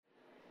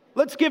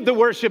Let's give the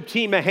worship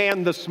team a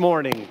hand this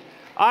morning.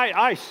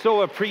 I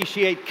so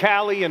appreciate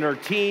Callie and her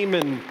team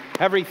and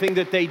everything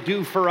that they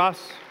do for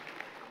us.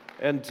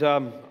 And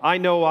I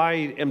know I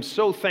am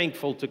so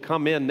thankful to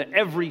come in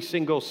every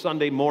single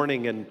Sunday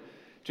morning and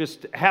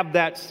just have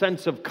that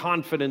sense of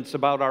confidence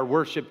about our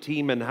worship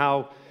team and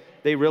how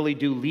they really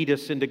do lead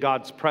us into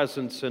God's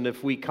presence. And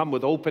if we come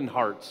with open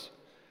hearts,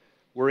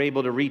 we're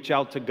able to reach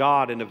out to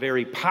God in a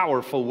very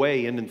powerful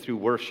way in and through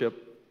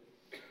worship.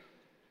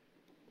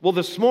 Well,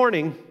 this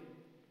morning,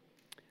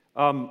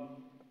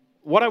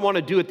 what I want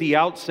to do at the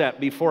outset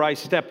before I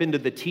step into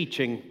the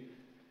teaching,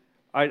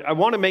 I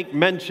want to make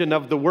mention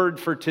of the word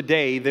for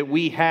today that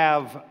we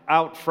have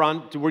out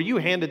front. Were you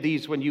handed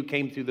these when you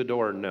came through the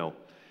door? No.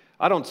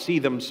 I don't see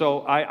them,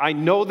 so I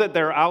know that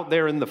they're out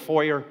there in the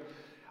foyer.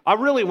 I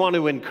really want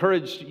to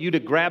encourage you to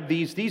grab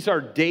these. These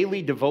are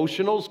daily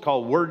devotionals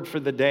called Word for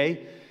the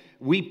Day.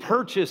 We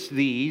purchase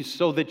these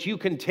so that you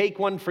can take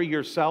one for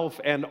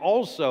yourself, and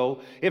also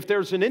if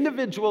there's an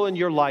individual in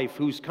your life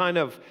who's kind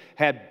of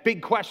had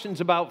big questions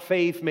about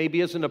faith,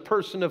 maybe isn't a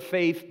person of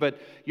faith, but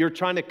you're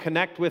trying to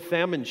connect with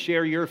them and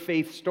share your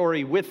faith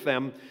story with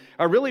them,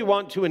 I really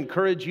want to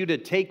encourage you to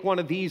take one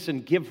of these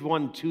and give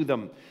one to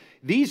them.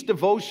 These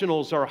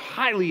devotionals are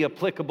highly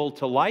applicable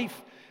to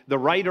life. The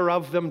writer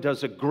of them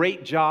does a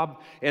great job,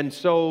 and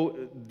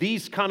so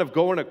these kind of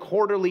go in a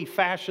quarterly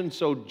fashion.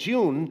 So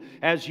June,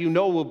 as you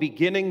know, will be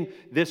beginning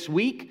this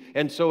week,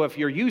 and so if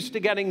you're used to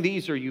getting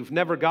these or you've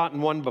never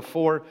gotten one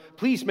before,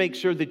 please make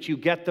sure that you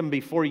get them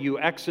before you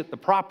exit the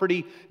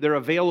property. They're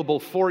available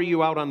for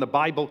you out on the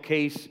Bible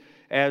case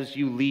as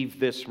you leave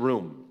this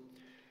room.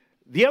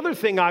 The other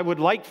thing I would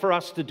like for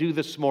us to do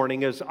this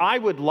morning is I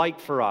would like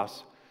for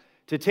us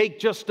to take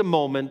just a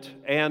moment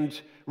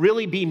and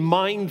really be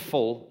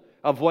mindful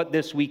of what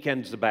this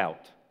weekend's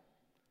about.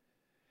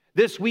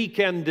 This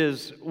weekend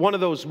is one of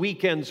those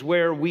weekends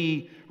where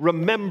we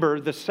remember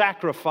the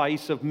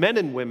sacrifice of men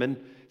and women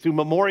through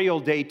Memorial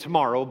Day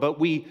tomorrow, but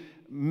we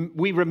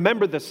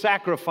remember the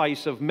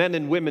sacrifice of men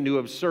and women who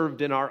have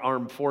served in our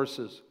armed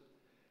forces.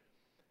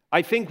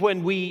 I think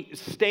when we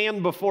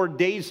stand before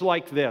days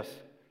like this,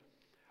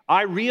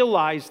 I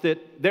realize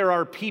that there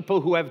are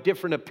people who have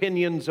different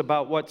opinions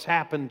about what's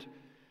happened.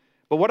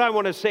 But what I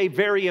want to say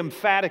very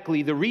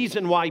emphatically, the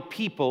reason why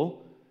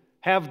people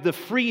have the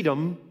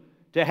freedom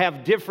to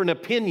have different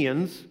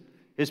opinions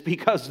is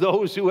because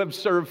those who have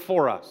served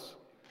for us.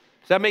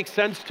 Does that make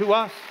sense to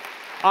us?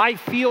 I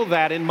feel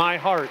that in my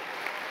heart.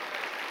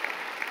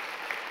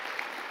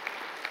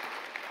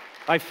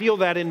 I feel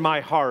that in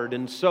my heart.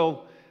 And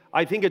so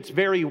I think it's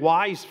very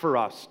wise for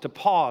us to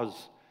pause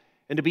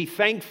and to be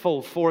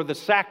thankful for the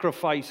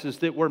sacrifices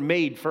that were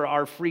made for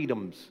our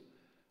freedoms.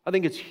 I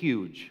think it's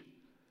huge.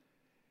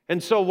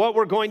 And so what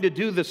we're going to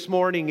do this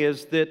morning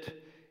is that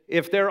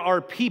if there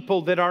are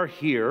people that are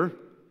here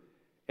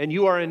and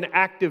you are in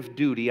active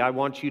duty, I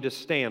want you to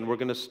stand. We're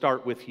going to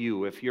start with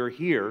you. If you're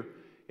here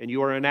and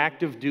you are in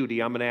active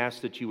duty, I'm going to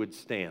ask that you would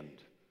stand.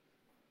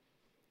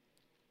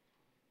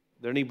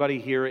 Is there anybody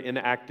here in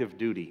active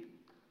duty?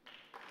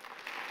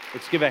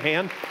 Let's give a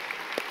hand.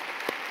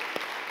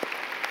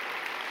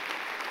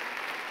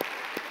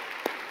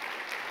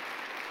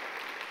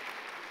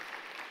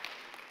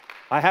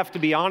 I have to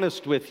be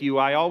honest with you,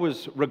 I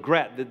always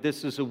regret that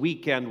this is a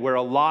weekend where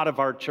a lot of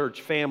our church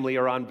family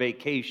are on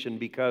vacation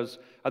because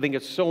I think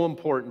it's so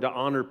important to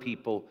honor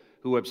people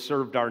who have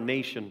served our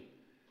nation.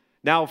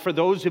 Now, for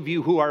those of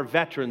you who are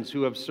veterans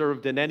who have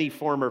served in any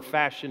form or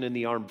fashion in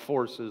the armed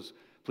forces,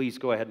 please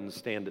go ahead and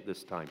stand at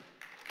this time.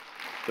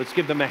 Let's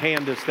give them a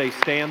hand as they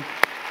stand.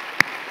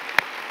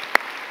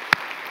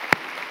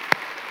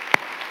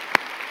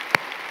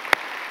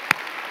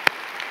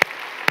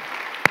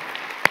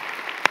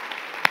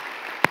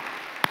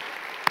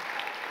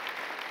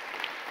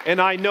 And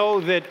I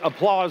know that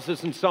applause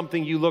isn't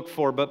something you look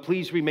for, but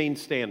please remain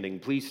standing.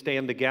 Please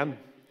stand again.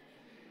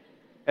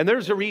 And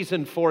there's a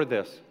reason for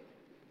this.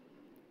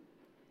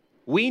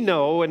 We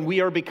know and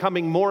we are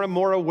becoming more and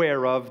more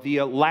aware of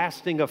the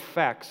lasting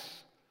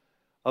effects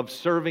of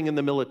serving in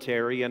the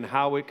military and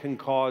how it can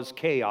cause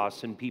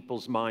chaos in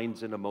people's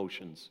minds and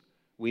emotions.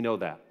 We know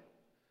that.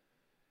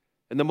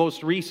 In the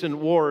most recent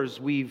wars,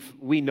 we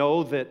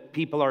know that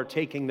people are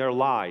taking their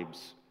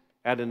lives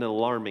at an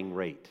alarming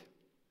rate.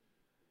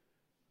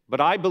 But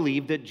I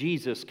believe that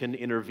Jesus can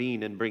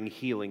intervene and bring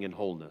healing and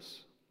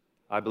wholeness.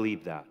 I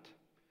believe that.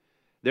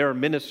 There are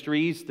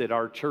ministries that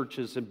our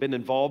churches have been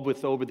involved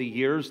with over the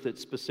years that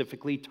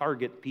specifically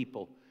target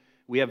people.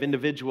 We have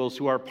individuals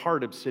who are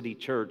part of City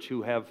Church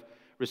who have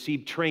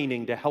received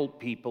training to help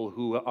people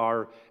who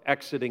are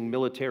exiting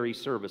military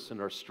service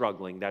and are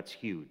struggling. That's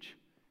huge.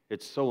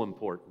 It's so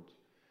important.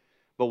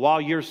 But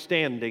while you're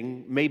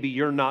standing, maybe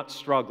you're not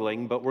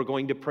struggling, but we're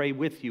going to pray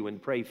with you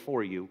and pray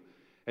for you.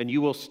 And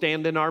you will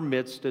stand in our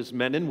midst as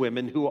men and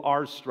women who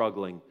are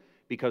struggling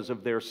because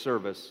of their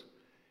service.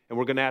 And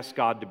we're going to ask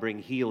God to bring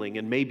healing.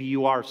 And maybe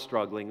you are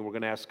struggling, and we're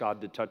going to ask God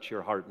to touch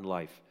your heart and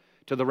life.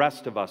 To the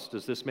rest of us,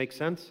 does this make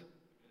sense?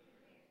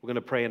 We're going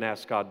to pray and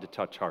ask God to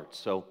touch hearts.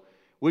 So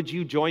would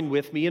you join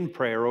with me in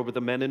prayer over the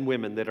men and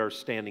women that are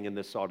standing in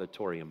this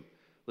auditorium?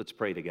 Let's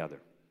pray together.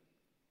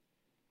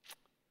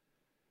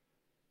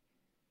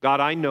 God,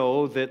 I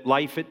know that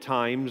life at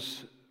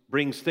times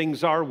brings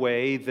things our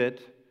way that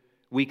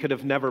we could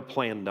have never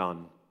planned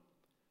on.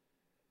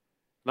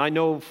 And I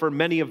know for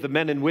many of the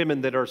men and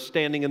women that are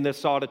standing in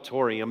this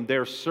auditorium,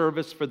 their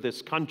service for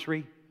this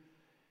country,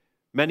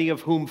 many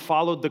of whom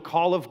followed the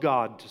call of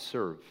God to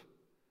serve.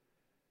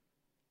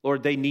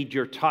 Lord, they need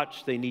your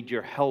touch, they need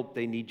your help,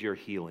 they need your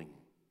healing.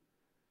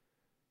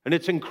 And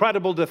it's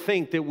incredible to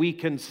think that we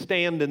can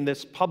stand in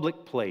this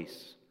public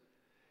place,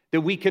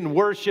 that we can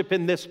worship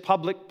in this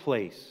public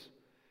place,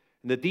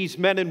 and that these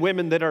men and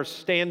women that are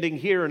standing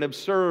here and have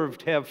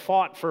served have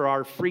fought for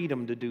our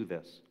freedom to do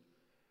this.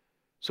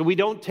 So we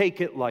don't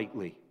take it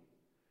lightly.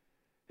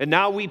 And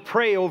now we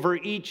pray over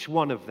each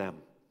one of them,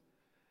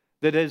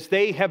 that as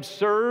they have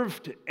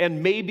served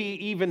and maybe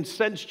even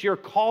sensed your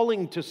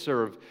calling to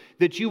serve,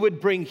 that you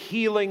would bring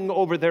healing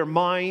over their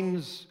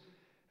minds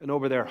and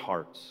over their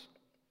hearts.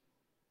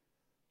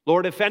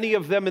 Lord, if any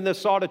of them in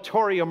this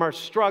auditorium are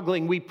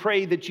struggling, we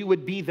pray that you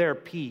would be their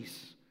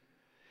peace,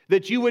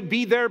 that you would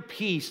be their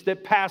peace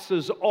that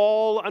passes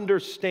all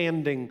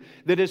understanding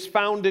that is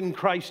found in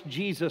Christ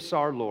Jesus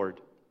our Lord.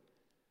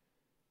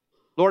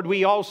 Lord,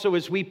 we also,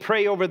 as we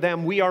pray over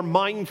them, we are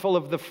mindful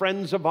of the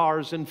friends of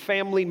ours and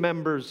family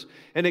members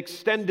and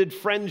extended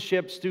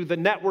friendships through the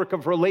network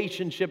of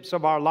relationships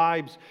of our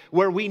lives,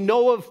 where we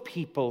know of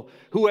people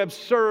who have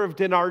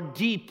served and are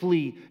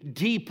deeply,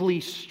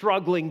 deeply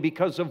struggling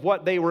because of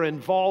what they were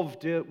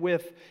involved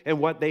with and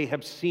what they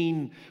have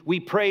seen. We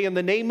pray in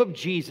the name of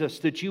Jesus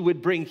that you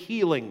would bring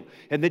healing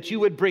and that you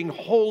would bring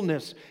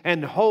wholeness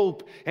and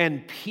hope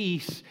and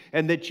peace,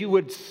 and that you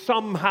would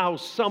somehow,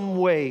 some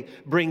way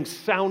bring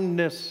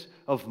soundness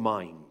of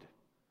mind.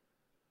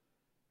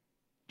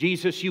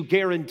 Jesus, you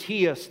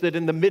guarantee us that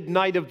in the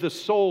midnight of the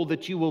soul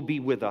that you will be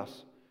with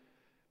us.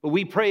 But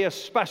we pray a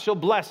special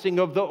blessing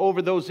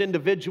over those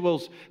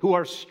individuals who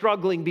are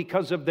struggling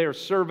because of their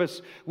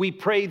service. We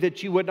pray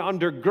that you would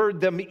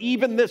undergird them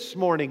even this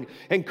morning.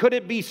 And could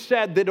it be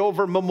said that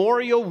over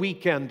Memorial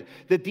Weekend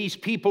that these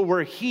people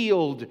were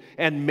healed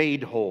and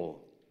made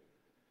whole?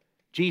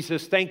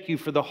 Jesus, thank you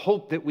for the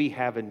hope that we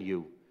have in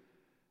you.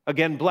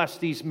 Again, bless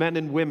these men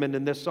and women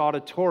in this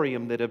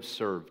auditorium that have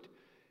served.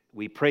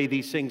 We pray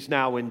these things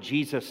now in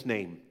Jesus'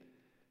 name.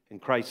 In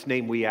Christ's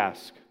name we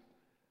ask.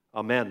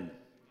 Amen.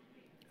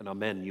 And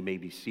amen. You may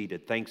be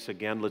seated. Thanks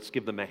again. Let's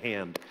give them a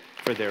hand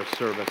for their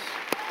service.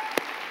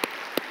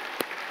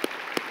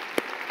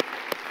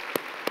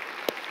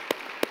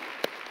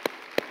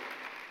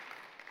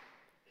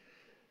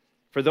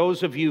 For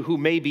those of you who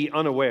may be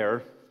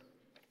unaware,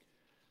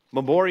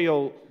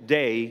 Memorial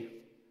Day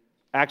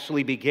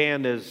actually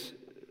began as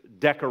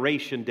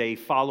Decoration Day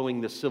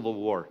following the Civil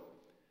War.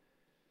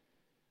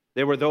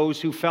 There were those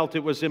who felt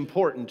it was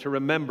important to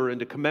remember and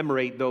to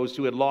commemorate those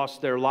who had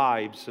lost their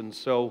lives, and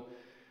so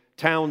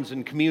towns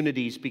and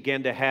communities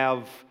began to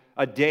have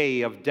a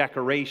day of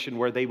decoration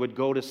where they would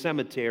go to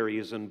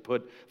cemeteries and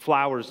put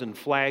flowers and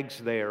flags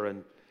there.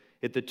 And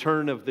at the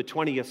turn of the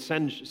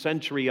 20th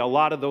century, a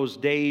lot of those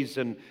days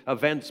and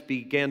events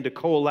began to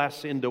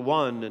coalesce into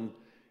one, and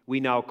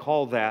we now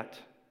call that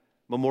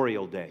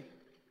Memorial Day.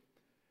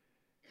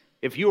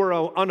 If you are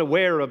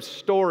unaware of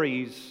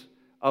stories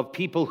of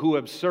people who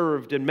have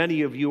served, and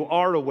many of you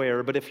are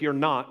aware, but if you're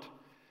not,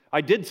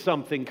 I did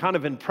something kind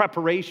of in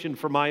preparation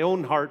for my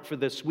own heart for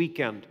this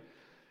weekend.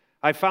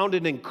 I found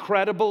an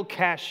incredible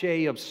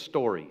cache of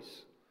stories.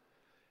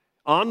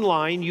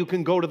 Online, you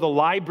can go to the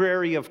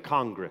Library of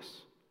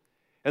Congress.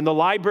 And the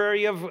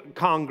Library of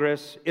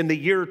Congress in the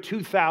year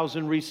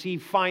 2000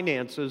 received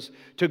finances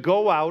to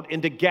go out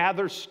and to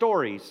gather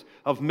stories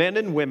of men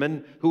and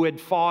women who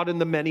had fought in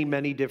the many,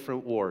 many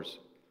different wars.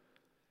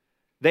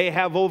 They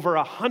have over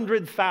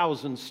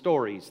 100,000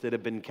 stories that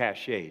have been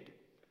cached.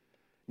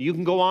 You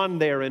can go on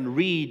there and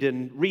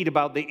read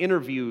about the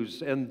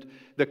interviews and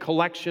the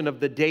collection of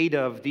the data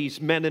of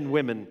these men and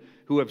women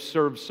who have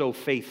served so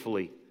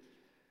faithfully.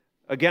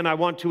 Again, I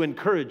want to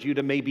encourage you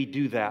to maybe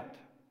do that.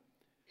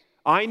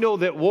 I know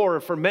that war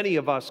for many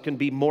of us can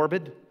be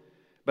morbid,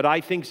 but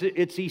I think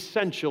it's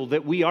essential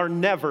that we are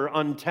never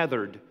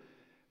untethered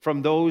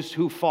from those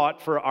who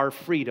fought for our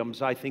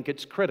freedoms. I think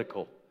it's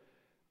critical.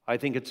 I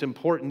think it's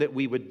important that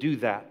we would do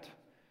that.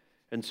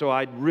 And so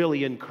I'd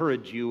really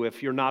encourage you,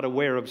 if you're not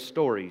aware of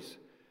stories,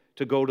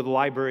 to go to the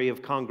Library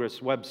of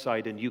Congress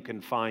website and you can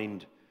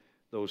find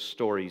those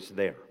stories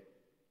there.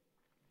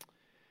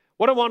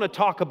 What I want to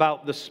talk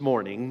about this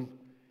morning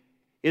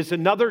is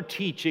another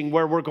teaching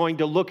where we're going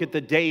to look at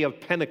the day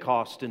of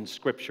Pentecost in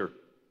Scripture.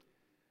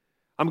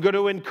 I'm going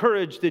to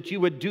encourage that you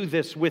would do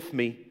this with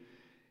me.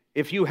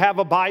 If you have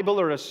a Bible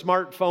or a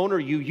smartphone, or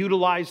you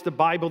utilize the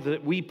Bible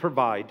that we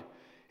provide,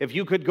 if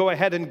you could go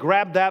ahead and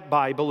grab that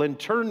Bible and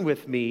turn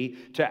with me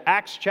to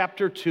Acts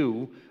chapter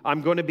 2,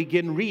 I'm going to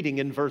begin reading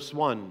in verse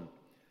 1.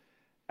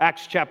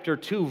 Acts chapter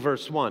 2,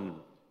 verse 1.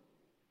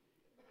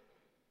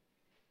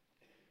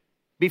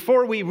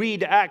 Before we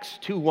read Acts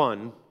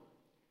 2:1,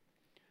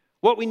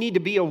 What we need to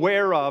be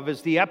aware of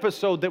is the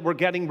episode that we're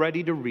getting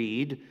ready to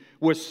read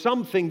was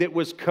something that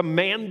was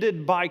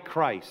commanded by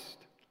Christ.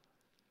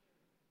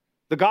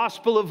 The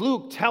Gospel of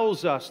Luke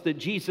tells us that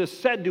Jesus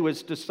said to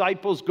his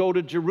disciples, "Go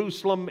to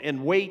Jerusalem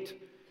and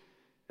wait,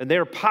 and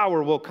their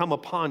power will come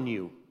upon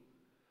you."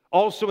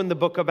 Also in the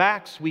book of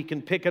Acts, we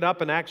can pick it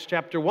up in Acts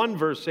chapter 1,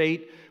 verse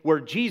 8, where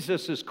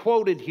Jesus is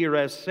quoted here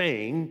as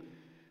saying,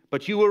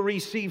 "But you will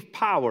receive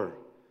power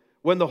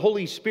when the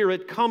Holy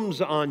Spirit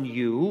comes on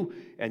you,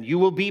 and you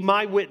will be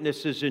my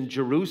witnesses in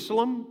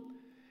Jerusalem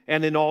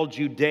and in all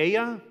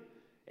Judea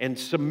and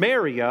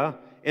Samaria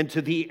and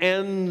to the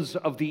ends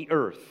of the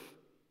earth."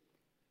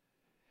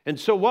 And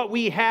so what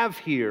we have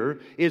here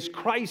is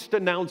Christ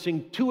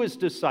announcing to his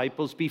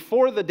disciples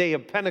before the day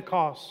of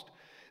Pentecost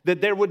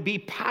that there would be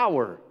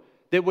power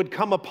that would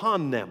come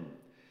upon them.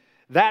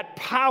 That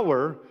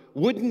power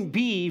wouldn't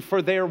be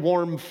for their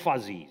warm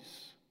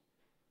fuzzies.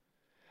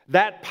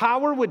 That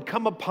power would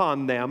come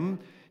upon them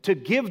to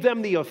give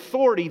them the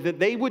authority that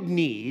they would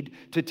need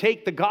to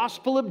take the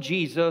gospel of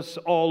Jesus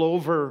all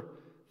over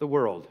the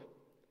world.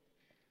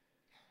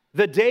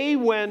 The day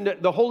when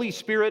the Holy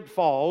Spirit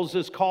falls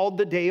is called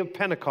the day of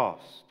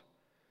Pentecost.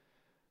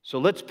 So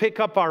let's pick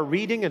up our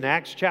reading in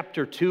Acts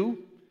chapter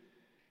 2.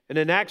 And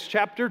in Acts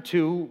chapter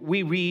 2,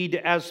 we read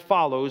as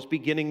follows,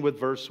 beginning with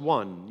verse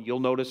 1. You'll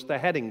notice the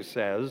heading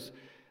says,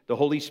 "The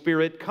Holy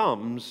Spirit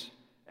comes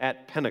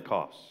at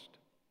Pentecost."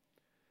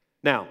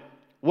 Now,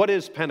 what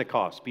is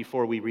Pentecost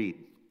before we read?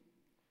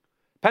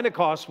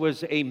 Pentecost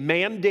was a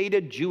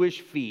mandated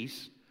Jewish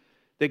feast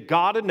that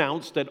God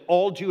announced that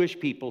all Jewish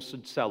people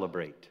should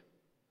celebrate.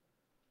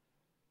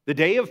 The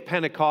day of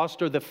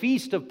Pentecost, or the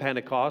Feast of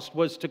Pentecost,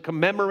 was to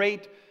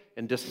commemorate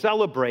and to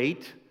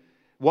celebrate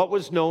what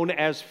was known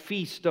as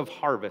Feast of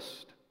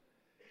Harvest.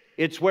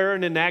 It's where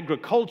in an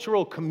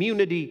agricultural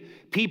community,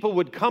 people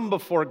would come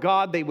before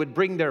God, they would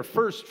bring their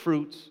first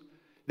fruits,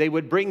 they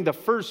would bring the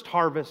first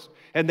harvest,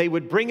 and they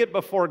would bring it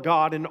before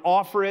God and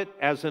offer it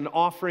as an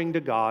offering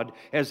to God,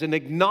 as an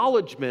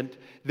acknowledgement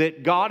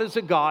that God is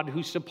a God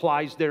who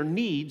supplies their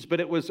needs, but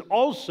it was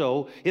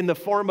also in the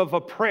form of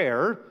a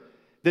prayer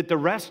that the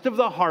rest of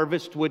the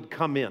harvest would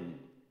come in.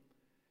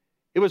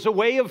 It was a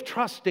way of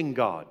trusting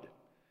God.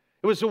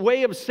 It was a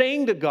way of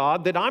saying to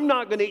God that I'm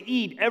not going to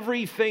eat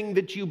everything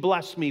that you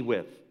bless me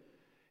with.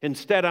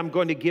 Instead, I'm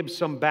going to give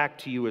some back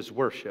to you as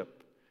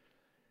worship.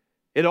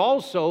 It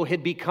also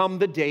had become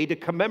the day to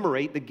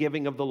commemorate the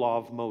giving of the law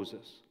of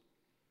Moses.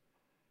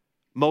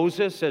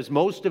 Moses, as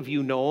most of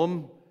you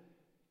know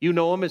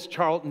him as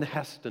Charlton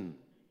Heston,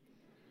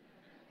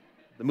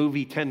 the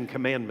movie 10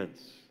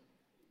 Commandments,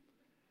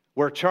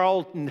 where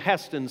Charlton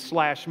Heston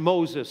 /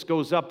 Moses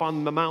goes up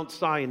on the Mount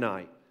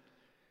Sinai.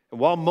 And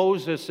while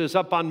Moses is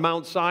up on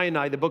Mount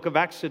Sinai, the book of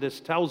Exodus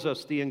tells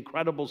us the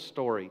incredible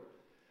story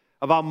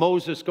of how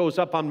Moses goes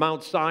up on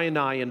Mount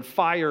Sinai and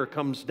fire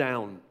comes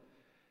down.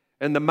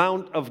 And the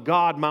Mount of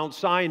God, Mount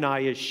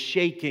Sinai, is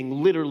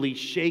shaking, literally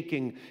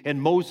shaking.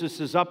 And Moses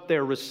is up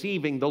there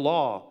receiving the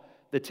law,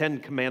 the 10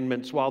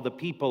 Commandments, while the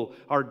people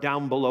are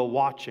down below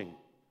watching.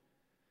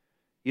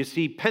 You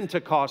see,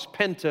 Pentecost,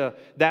 penta,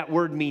 that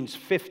word means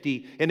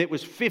 50, and it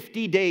was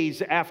 50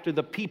 days after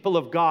the people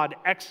of God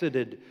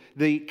exited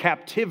the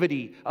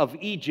captivity of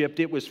Egypt.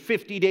 It was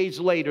 50 days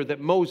later that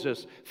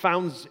Moses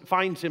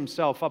finds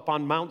himself up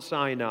on Mount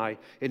Sinai,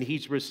 and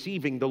he's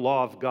receiving the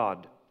law of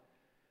God.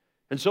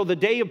 And so the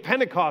day of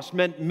Pentecost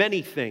meant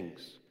many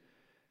things,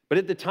 but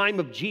at the time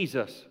of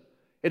Jesus,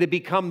 it had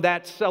become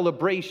that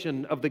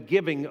celebration of the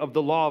giving of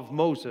the law of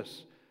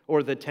Moses,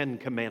 or the 10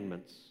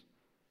 Commandments.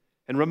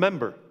 And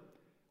remember,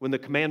 when the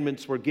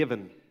commandments were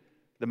given,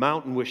 the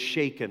mountain was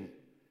shaken.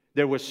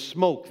 There was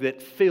smoke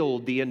that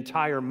filled the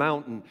entire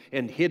mountain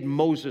and hid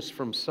Moses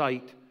from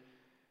sight.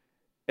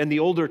 And the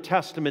Older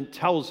Testament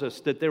tells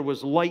us that there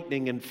was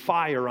lightning and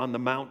fire on the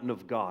mountain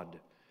of God.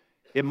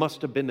 It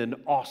must have been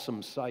an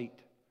awesome sight.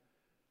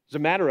 As a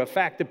matter of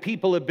fact, the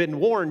people have been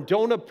warned,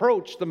 don't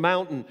approach the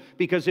mountain,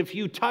 because if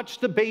you touch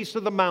the base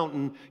of the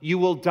mountain, you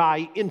will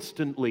die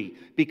instantly,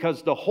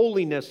 because the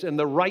holiness and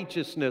the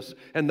righteousness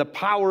and the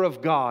power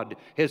of God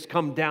has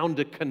come down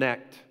to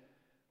connect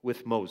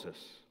with Moses.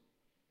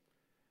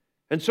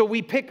 And so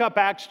we pick up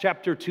Acts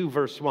chapter 2,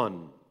 verse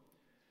 1.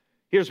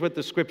 Here's what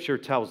the scripture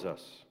tells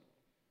us.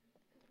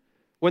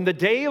 When the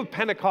day of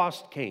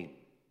Pentecost came,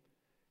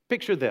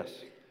 picture this,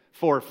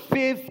 for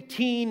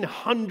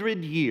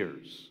 1,500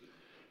 years,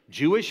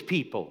 Jewish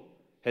people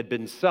had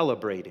been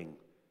celebrating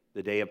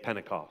the day of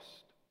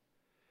Pentecost.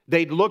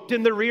 They'd looked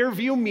in the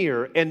rearview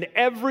mirror, and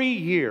every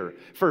year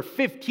for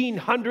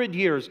 1,500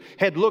 years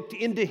had looked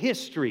into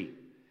history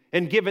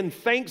and given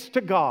thanks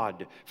to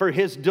God for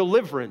his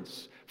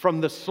deliverance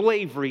from the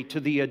slavery to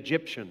the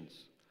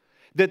Egyptians.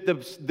 That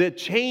the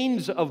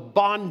chains of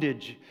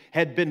bondage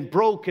had been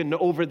broken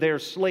over their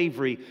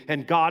slavery,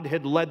 and God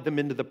had led them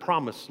into the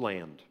promised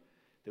land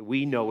that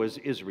we know as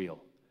Israel.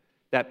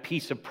 That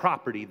piece of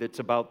property that's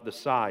about the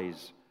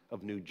size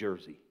of New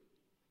Jersey.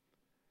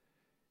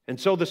 And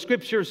so the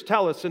scriptures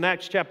tell us in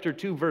Acts chapter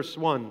 2, verse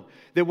 1,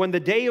 that when the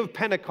day of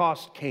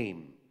Pentecost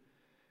came,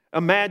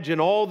 Imagine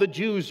all the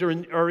Jews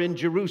are in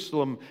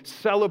Jerusalem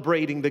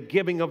celebrating the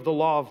giving of the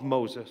law of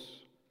Moses.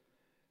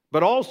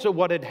 But also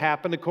what had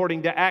happened,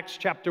 according to Acts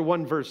chapter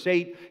 1, verse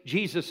 8,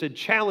 Jesus had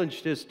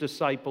challenged his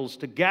disciples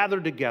to gather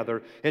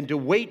together and to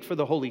wait for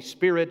the Holy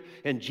Spirit.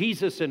 And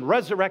Jesus, in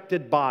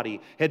resurrected body,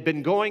 had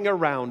been going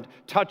around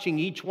touching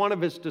each one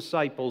of his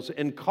disciples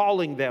and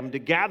calling them to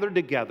gather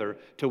together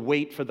to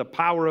wait for the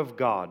power of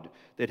God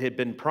that had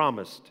been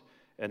promised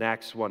in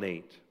Acts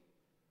 1:8.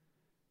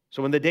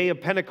 So when the day of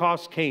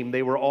Pentecost came,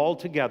 they were all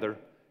together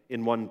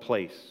in one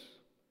place.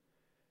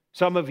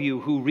 Some of you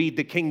who read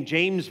the King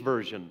James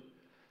Version,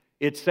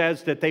 it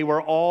says that they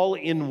were all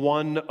in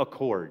one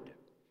accord.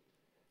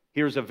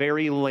 Here's a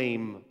very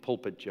lame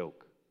pulpit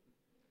joke.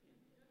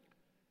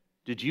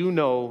 Did you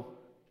know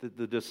that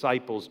the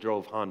disciples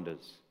drove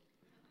Hondas?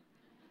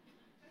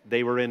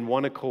 They were in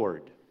one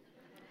accord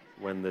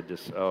when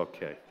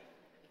okay.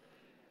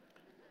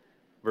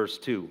 Verse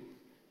 2.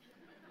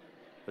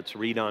 Let's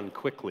read on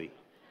quickly.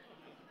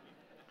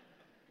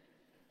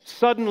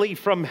 Suddenly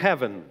from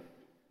heaven,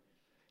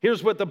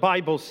 here's what the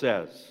Bible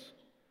says.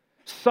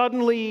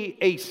 Suddenly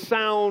a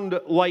sound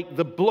like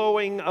the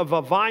blowing of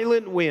a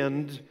violent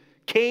wind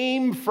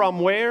came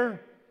from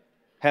where?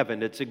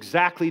 Heaven. It's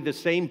exactly the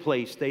same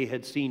place they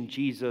had seen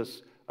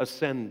Jesus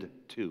ascend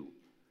to.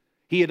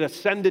 He had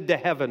ascended to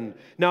heaven.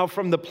 Now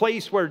from the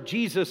place where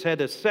Jesus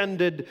had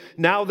ascended,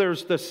 now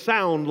there's the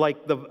sound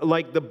like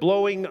the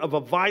blowing of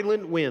a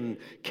violent wind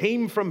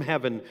came from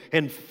heaven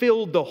and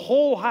filled the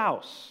whole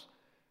house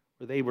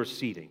where they were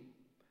seating.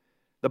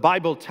 The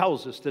Bible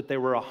tells us that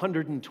there were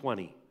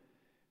 120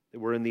 that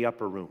were in the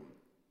upper room.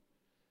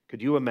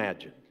 Could you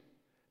imagine?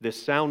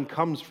 This sound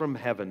comes from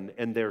heaven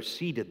and they're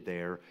seated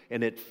there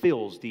and it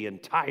fills the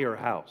entire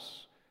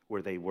house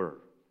where they were.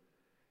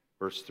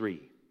 Verse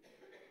 3.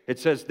 It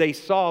says, they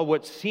saw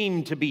what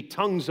seemed to be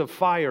tongues of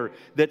fire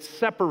that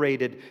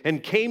separated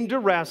and came to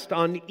rest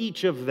on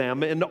each of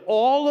them, and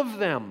all of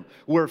them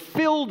were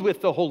filled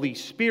with the Holy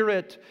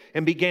Spirit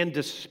and began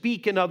to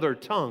speak in other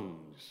tongues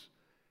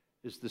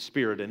as the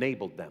Spirit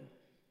enabled them.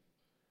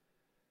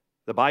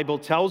 The Bible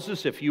tells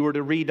us, if you were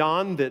to read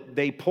on, that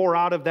they pour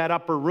out of that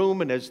upper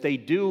room, and as they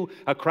do,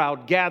 a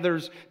crowd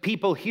gathers.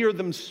 People hear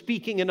them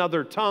speaking in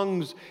other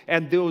tongues,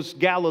 and those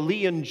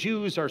Galilean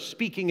Jews are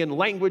speaking in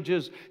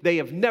languages they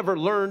have never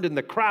learned, and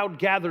the crowd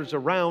gathers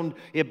around.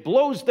 It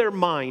blows their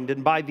mind,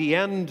 and by the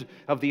end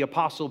of the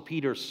Apostle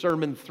Peter's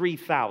sermon,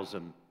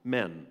 3,000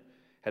 men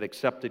had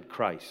accepted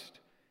Christ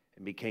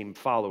and became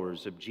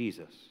followers of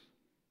Jesus.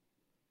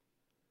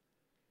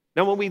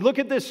 Now, when we look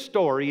at this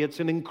story, it's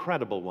an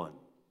incredible one.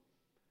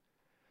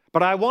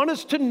 But I want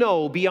us to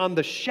know beyond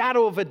the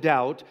shadow of a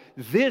doubt,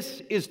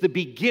 this is the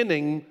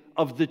beginning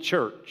of the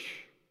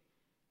church.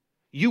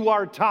 You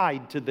are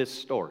tied to this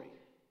story.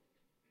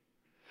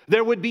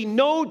 There would be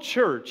no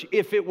church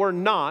if it were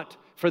not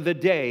for the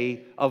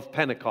day of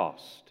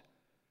Pentecost.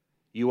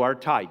 You are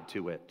tied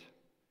to it,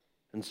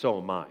 and so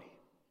am I.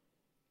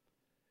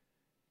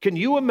 Can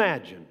you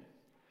imagine?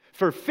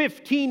 For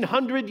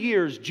 1,500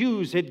 years,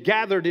 Jews had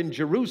gathered in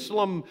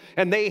Jerusalem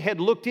and they had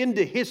looked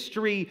into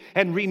history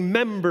and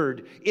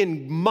remembered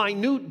in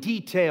minute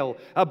detail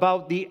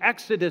about the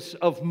exodus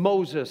of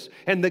Moses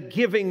and the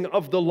giving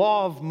of the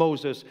law of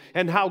Moses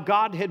and how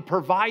God had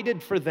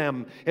provided for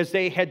them as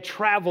they had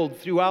traveled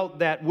throughout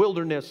that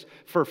wilderness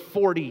for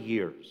 40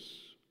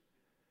 years.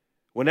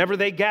 Whenever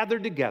they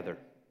gathered together,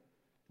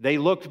 they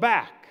looked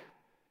back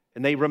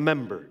and they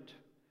remembered.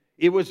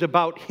 It was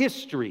about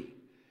history.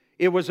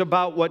 It was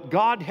about what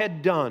God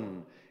had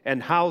done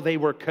and how they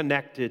were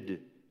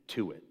connected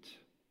to it.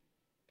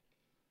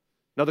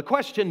 Now the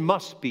question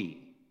must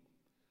be,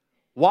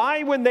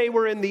 why when they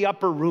were in the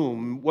upper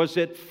room was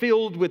it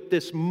filled with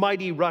this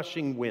mighty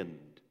rushing wind?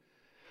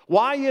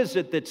 Why is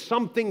it that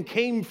something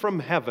came from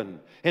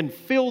heaven and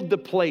filled the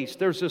place?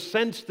 There's a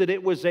sense that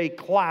it was a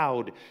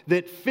cloud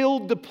that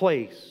filled the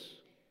place.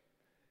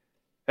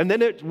 And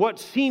then what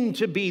seemed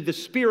to be the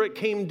Spirit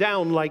came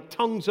down like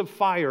tongues of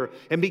fire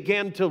and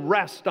began to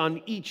rest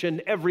on each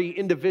and every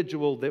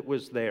individual that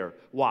was there.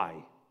 Why?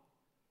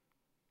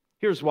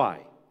 Here's why.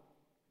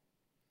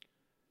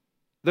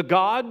 The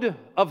God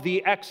of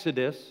the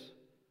Exodus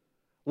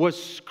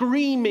was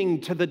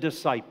screaming to the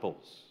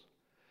disciples,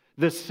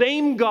 the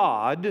same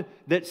God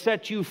that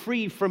set you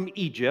free from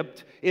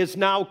Egypt is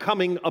now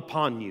coming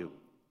upon you.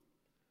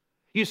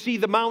 You see,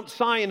 the Mount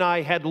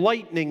Sinai had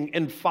lightning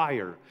and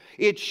fire.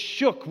 It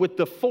shook with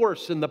the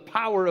force and the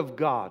power of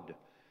God.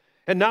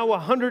 And now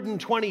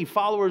 120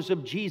 followers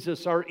of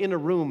Jesus are in a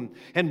room.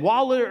 And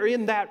while they're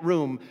in that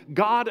room,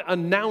 God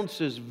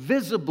announces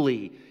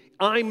visibly,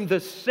 I'm the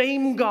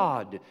same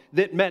God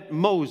that met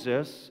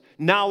Moses.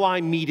 Now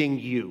I'm meeting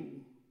you.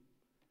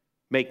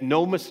 Make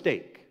no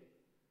mistake,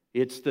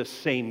 it's the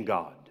same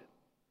God.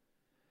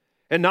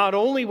 And not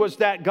only was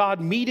that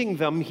God meeting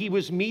them, he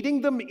was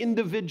meeting them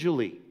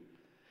individually.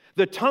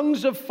 The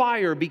tongues of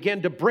fire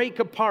began to break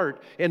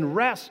apart and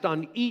rest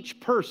on each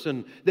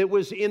person that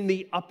was in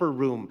the upper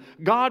room.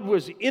 God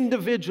was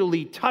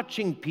individually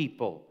touching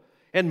people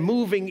and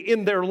moving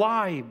in their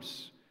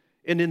lives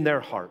and in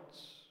their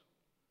hearts.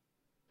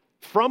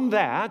 From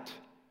that,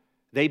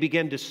 they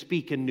began to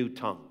speak in new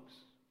tongues.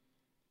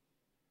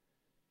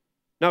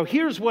 Now,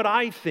 here's what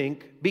I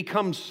think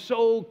becomes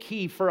so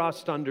key for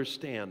us to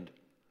understand.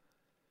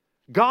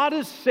 God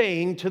is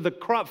saying to the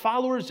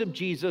followers of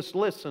Jesus,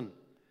 listen,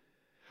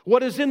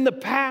 what is in the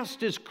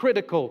past is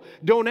critical.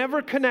 Don't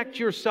ever connect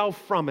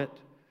yourself from it.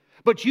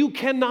 But you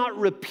cannot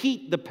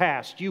repeat the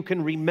past. You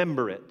can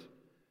remember it.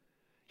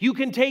 You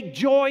can take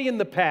joy in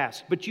the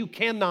past, but you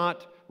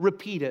cannot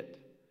repeat it.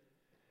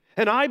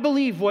 And I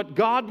believe what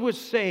God was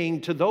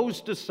saying to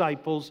those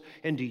disciples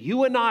and to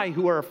you and I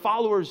who are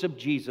followers of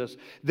Jesus,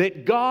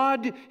 that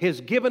God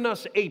has given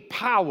us a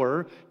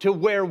power to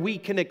where we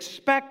can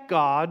expect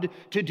God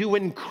to do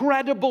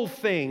incredible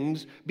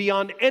things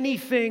beyond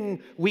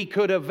anything we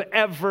could have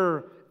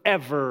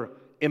ever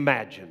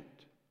imagined.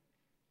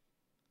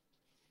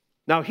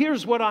 Now,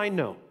 here's what I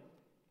know.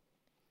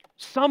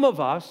 Some of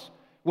us,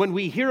 when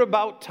we hear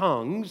about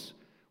tongues,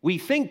 we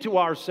think to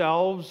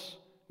ourselves,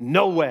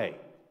 no way.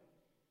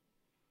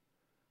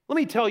 Let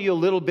me tell you a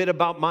little bit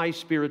about my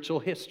spiritual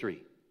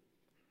history.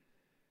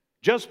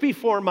 Just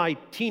before my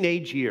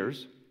teenage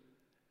years,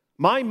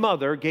 my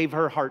mother gave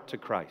her heart to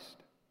Christ.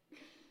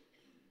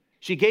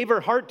 She gave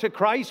her heart to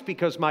Christ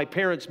because my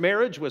parents'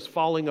 marriage was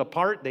falling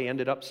apart. They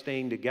ended up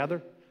staying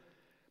together.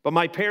 But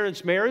my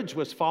parents' marriage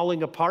was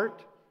falling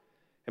apart.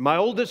 And my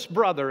oldest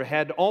brother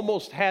had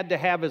almost had to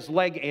have his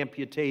leg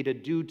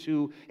amputated due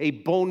to a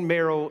bone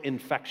marrow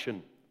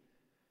infection.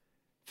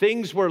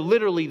 Things were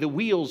literally, the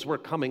wheels were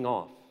coming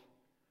off.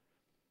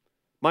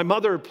 My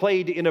mother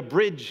played in a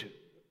bridge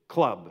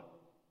club.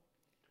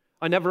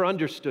 I never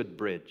understood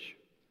bridge,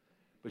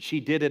 but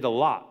she did it a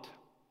lot.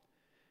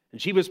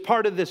 And she was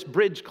part of this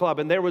bridge club,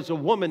 and there was a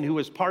woman who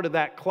was part of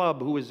that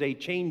club who was a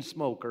chain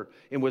smoker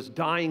and was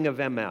dying of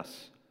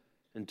MS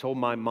and told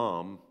my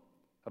mom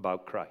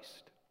about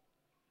Christ.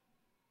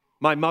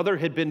 My mother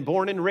had been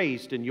born and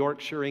raised in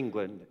Yorkshire,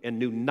 England, and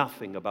knew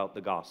nothing about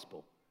the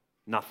gospel.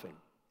 Nothing.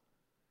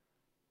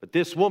 But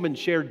this woman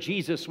shared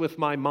Jesus with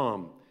my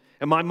mom.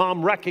 And my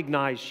mom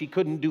recognized she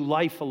couldn't do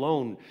life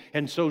alone.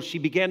 And so she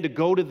began to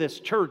go to this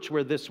church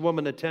where this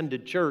woman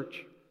attended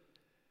church.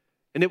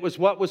 And it was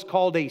what was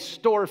called a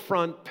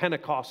storefront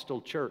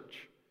Pentecostal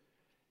church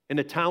in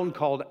a town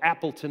called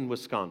Appleton,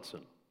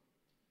 Wisconsin.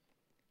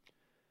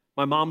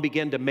 My mom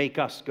began to make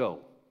us go.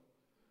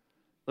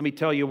 Let me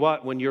tell you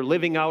what, when you're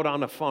living out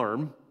on a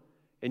farm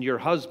and your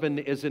husband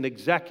is an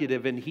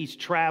executive and he's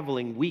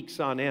traveling weeks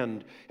on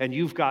end, and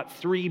you've got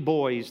 3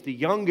 boys, the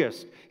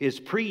youngest is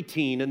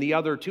preteen and the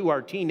other 2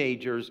 are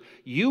teenagers,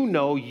 you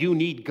know you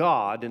need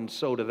God, and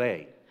so do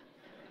they.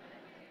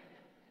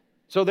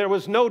 So there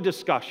was no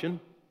discussion.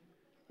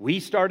 We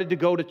started to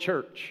go to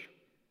church.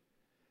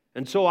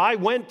 And so I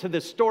went to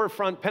this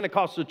storefront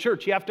Pentecostal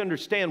church. You have to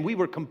understand, we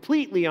were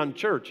completely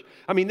unchurched.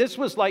 I mean, this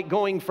was like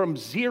going from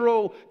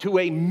 0 to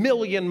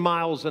 1,000,000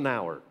 miles an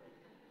hour.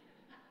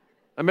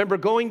 I remember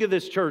going to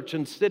this church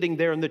and sitting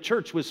there, and the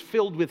church was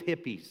filled with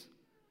hippies.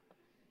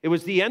 It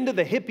was the end of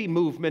the hippie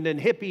movement, and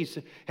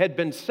hippies had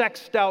been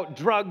sexed out,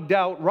 drugged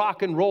out,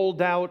 rock and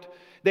rolled out.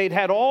 They'd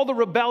had all the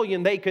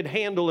rebellion they could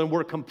handle and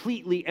were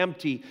completely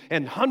empty.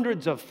 And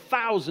hundreds of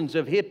thousands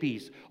of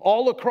hippies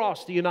all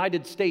across the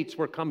United States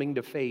were coming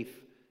to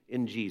faith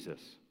in Jesus.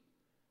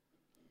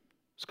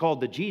 It's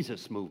called the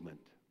Jesus movement.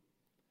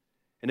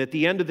 And at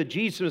the end of the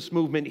Jesus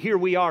movement, here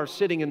we are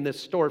sitting in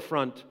this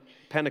storefront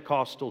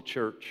Pentecostal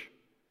church.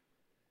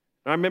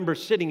 And I remember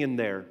sitting in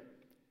there,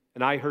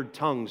 and I heard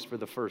tongues for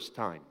the first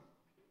time.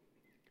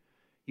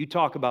 You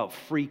talk about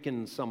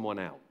freaking someone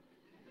out.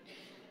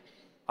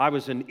 I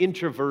was an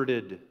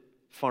introverted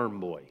farm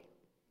boy,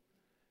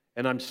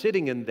 and I'm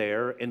sitting in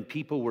there, and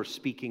people were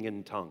speaking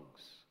in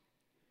tongues.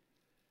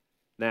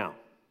 Now,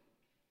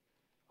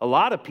 a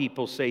lot of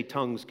people say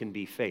tongues can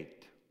be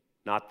faked.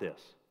 Not this.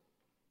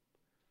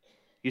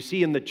 You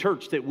see, in the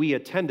church that we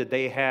attended,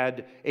 they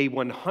had a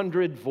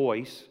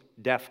 100-voice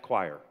deaf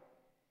choir.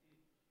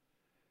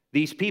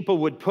 These people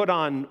would put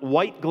on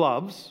white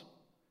gloves.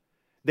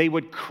 They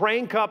would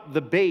crank up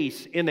the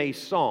bass in a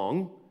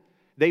song.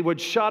 They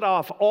would shut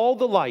off all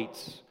the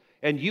lights,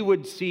 and you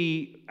would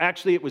see,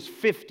 actually it was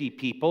 50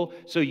 people,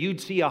 so you'd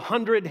see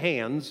 100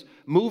 hands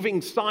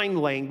moving sign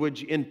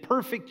language in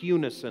perfect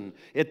unison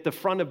at the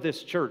front of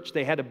this church.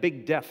 They had a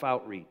big deaf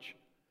outreach.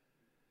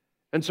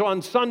 And so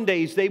on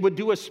Sundays, they would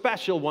do a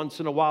special once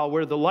in a while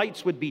where the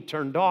lights would be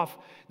turned off.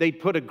 They'd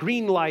put a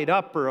green light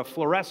up or a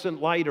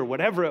fluorescent light or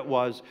whatever it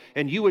was,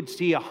 and you would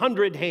see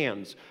 100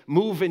 hands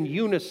move in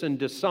unison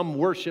to some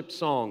worship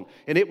song,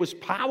 and it was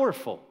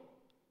powerful.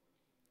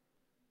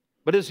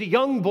 But as a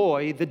young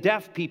boy, the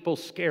deaf people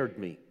scared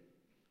me.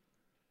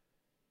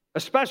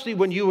 Especially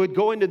when you would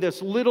go into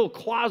this little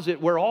closet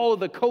where all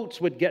of the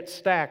coats would get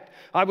stacked.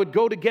 I would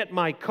go to get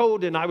my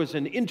coat, and I was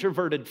an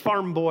introverted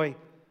farm boy.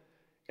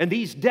 And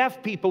these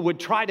deaf people would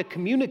try to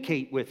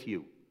communicate with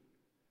you.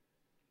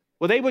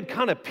 Well, they would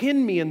kind of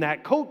pin me in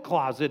that coat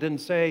closet and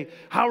say,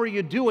 "How are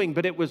you doing?"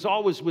 But it was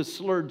always with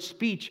slurred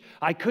speech.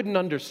 I couldn't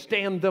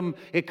understand them.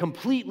 It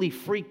completely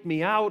freaked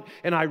me out,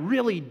 and I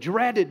really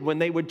dreaded when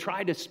they would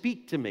try to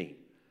speak to me.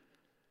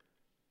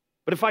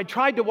 But if I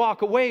tried to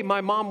walk away,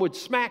 my mom would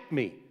smack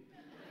me.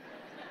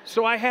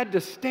 So I had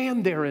to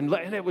stand there, and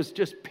it was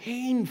just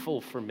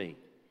painful for me.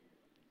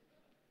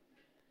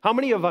 How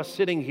many of us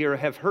sitting here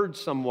have heard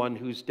someone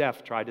who's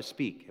deaf try to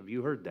speak? Have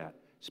you heard that?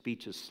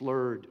 Speech is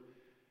slurred.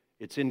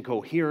 It's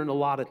incoherent a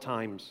lot of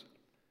times.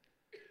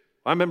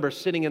 I remember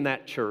sitting in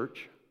that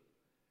church,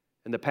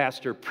 and the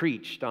pastor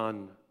preached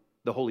on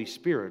the Holy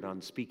Spirit,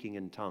 on speaking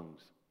in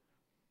tongues.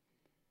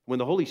 When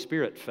the Holy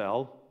Spirit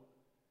fell,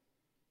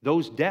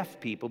 those deaf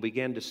people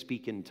began to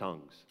speak in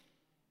tongues.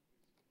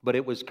 But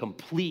it was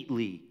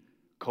completely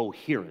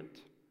coherent.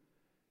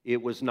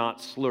 It was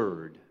not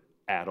slurred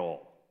at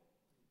all.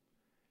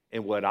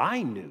 And what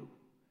I knew,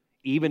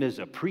 even as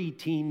a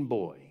preteen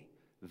boy,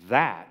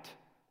 that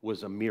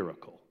was a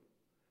miracle.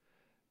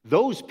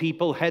 Those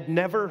people had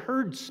never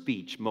heard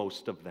speech,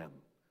 most of them.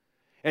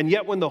 And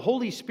yet when the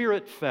Holy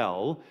Spirit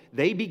fell,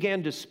 they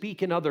began to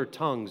speak in other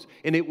tongues,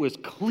 and it was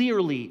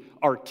clearly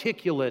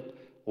articulate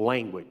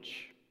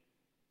language.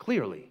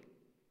 Clearly.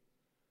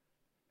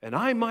 And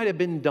I might have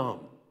been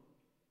dumb,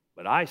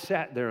 but I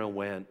sat there and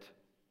went,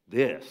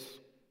 this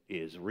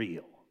is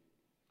real.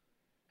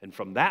 And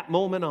from that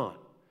moment on,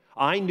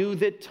 I knew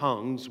that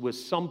tongues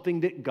was something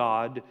that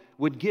God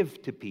would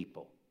give to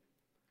people.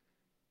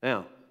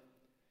 Now,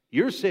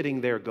 you're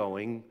sitting there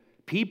going,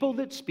 people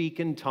that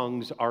speak in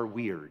tongues are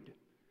weird.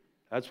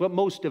 That's what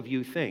most of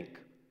you think.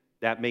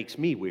 That makes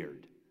me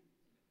weird.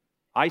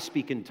 I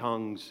speak in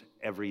tongues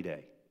every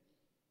day.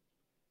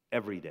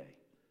 Every day.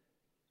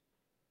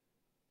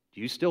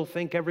 Do you still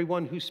think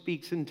everyone who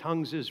speaks in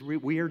tongues is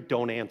weird?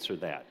 Don't answer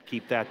that.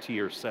 Keep that to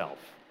yourself.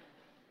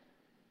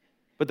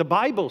 But the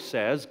Bible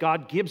says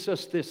God gives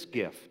us this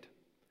gift.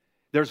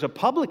 There's a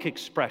public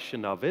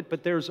expression of it,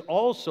 but there's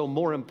also,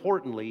 more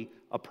importantly,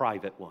 a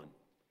private one.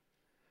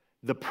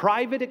 The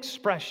private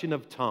expression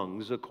of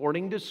tongues,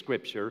 according to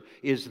Scripture,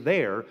 is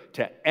there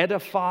to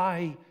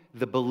edify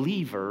the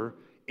believer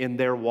in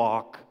their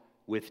walk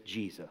with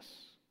Jesus.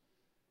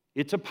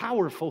 It's a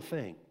powerful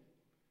thing.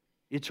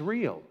 It's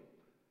real.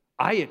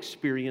 I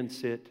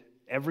experience it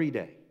every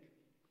day.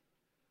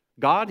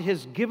 God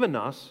has given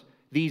us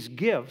these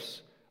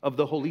gifts of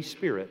the Holy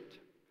Spirit.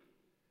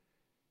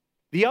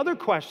 The other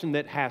question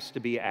that has to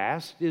be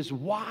asked is,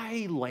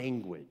 why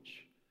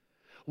language?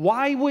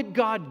 Why would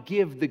God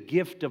give the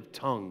gift of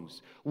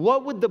tongues?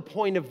 What would the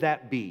point of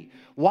that be?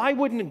 Why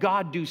wouldn't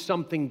God do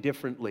something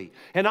differently?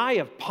 And I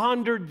have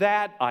pondered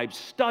that, I've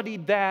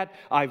studied that,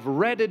 I've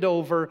read it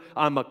over,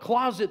 I'm a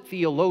closet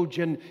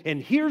theologian,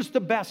 and here's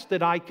the best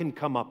that I can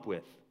come up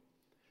with.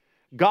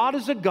 God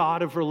is a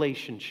God of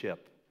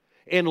relationship,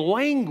 and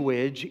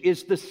language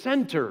is the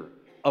center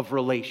of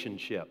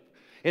relationship.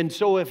 And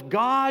so if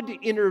God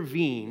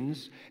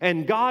intervenes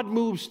and God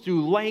moves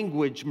through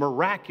language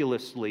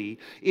miraculously,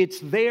 it's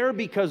there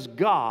because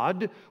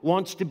God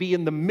wants to be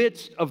in the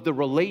midst of the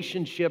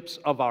relationships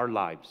of our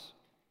lives.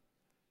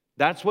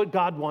 That's what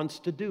God wants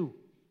to do.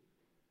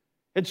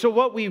 And so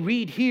what we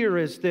read here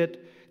is that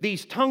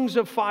these tongues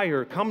of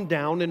fire come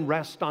down and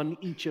rest on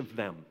each of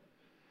them.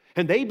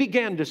 And they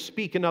began to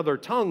speak in other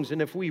tongues.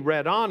 And if we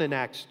read on in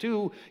Acts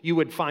 2, you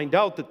would find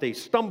out that they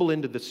stumble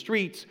into the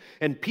streets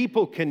and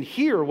people can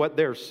hear what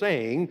they're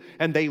saying.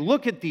 And they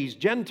look at these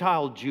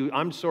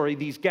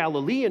these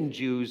Galilean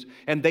Jews,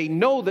 and they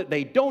know that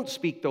they don't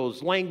speak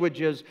those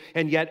languages.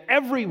 And yet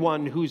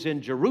everyone who's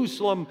in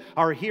Jerusalem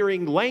are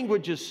hearing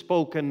languages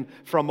spoken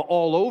from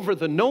all over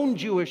the known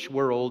Jewish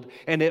world,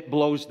 and it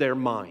blows their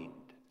mind.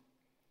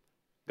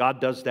 God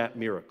does that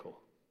miracle.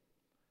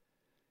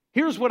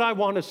 Here's what I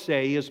want to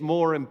say is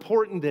more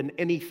important than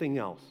anything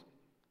else.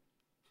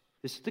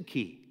 This is the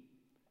key.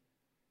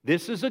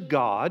 This is a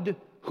God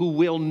who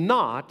will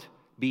not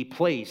be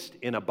placed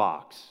in a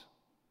box.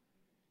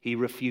 He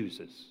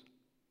refuses.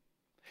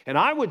 And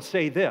I would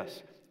say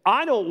this,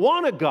 I don't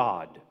want a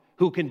God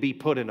who can be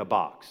put in a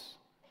box.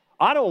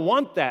 I don't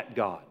want that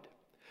God.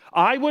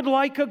 I would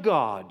like a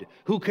God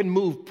who can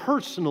move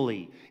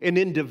personally and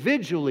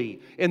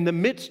individually in the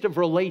midst of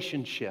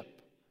relationship.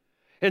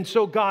 And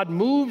so God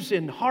moves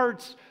in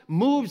hearts,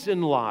 moves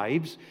in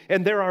lives,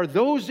 and there are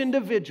those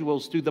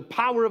individuals through the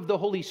power of the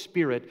Holy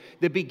Spirit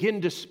that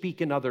begin to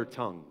speak in other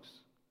tongues.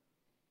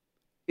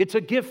 It's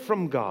a gift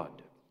from God.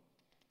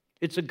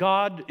 It's a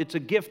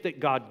gift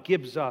that God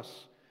gives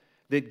us,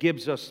 that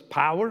gives us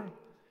power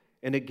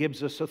and it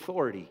gives us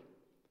authority.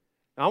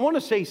 Now, I want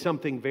to say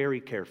something very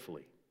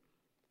carefully.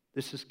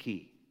 This is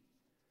key.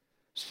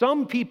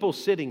 Some people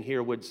sitting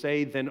here would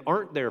say, then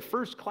aren't there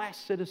first-class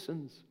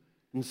citizens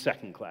and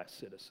second-class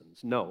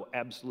citizens? No,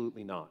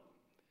 absolutely not.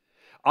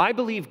 I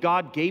believe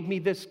God gave me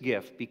this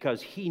gift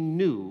because He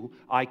knew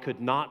I could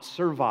not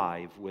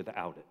survive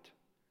without it.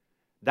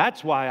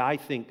 That's why I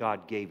think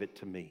God gave it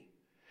to me.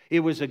 It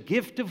was a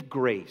gift of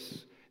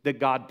grace that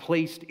God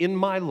placed in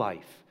my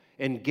life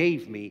and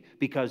gave me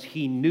because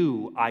He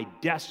knew I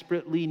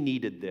desperately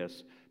needed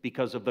this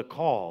because of the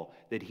call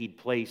that He'd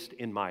placed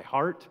in my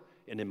heart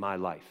and in my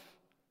life.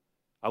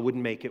 I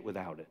wouldn't make it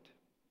without it.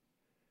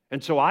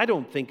 And so I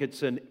don't think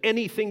it's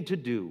anything to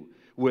do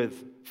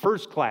with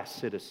first-class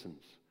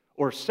citizens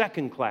or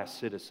second-class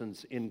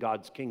citizens in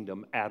God's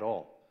kingdom at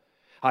all.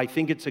 I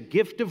think it's a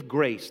gift of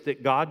grace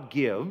that God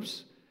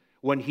gives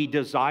when He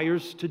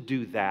desires to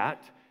do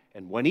that.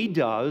 And when He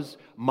does,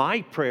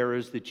 my prayer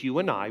is that you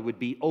and I would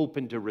be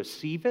open to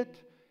receive it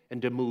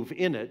and to move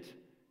in it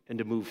and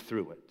to move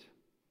through it.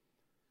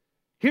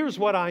 Here's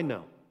what I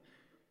know.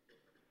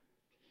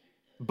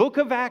 Book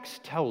of Acts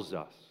tells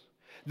us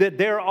that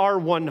there are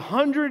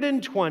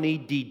 120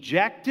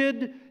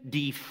 dejected,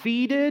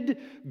 defeated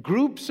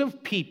groups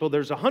of people.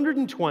 There's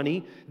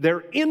 120. They're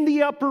in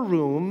the upper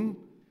room.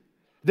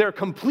 They're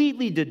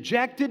completely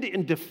dejected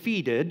and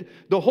defeated.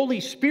 The Holy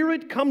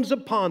Spirit comes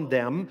upon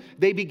them.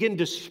 They begin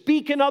to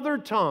speak in other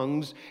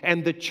tongues,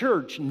 and the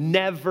church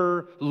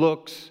never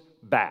looks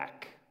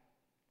back.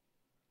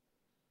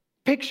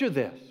 Picture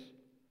this.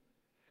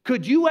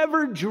 Could you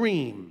ever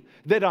dream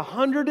that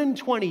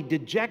 120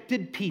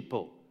 dejected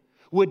people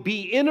would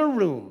be in a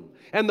room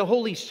and the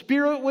Holy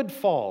Spirit would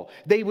fall?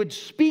 They would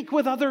speak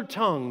with other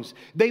tongues.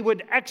 They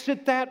would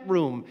exit that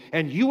room.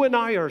 And you and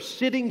I are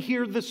sitting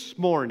here this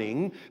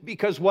morning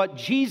because what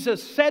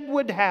Jesus said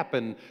would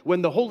happen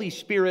when the Holy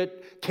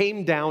Spirit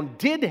came down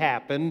did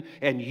happen,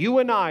 and you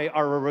and I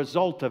are a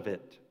result of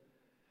it.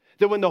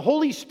 That when the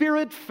Holy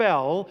Spirit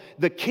fell,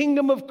 the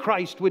kingdom of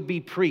Christ would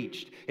be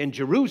preached in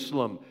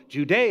Jerusalem,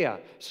 Judea,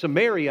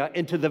 Samaria,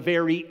 and to the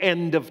very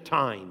end of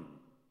time.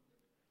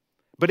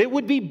 But it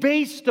would be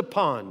based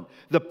upon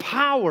the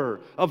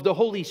power of the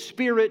Holy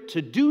Spirit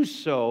to do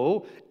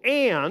so,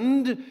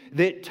 and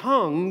that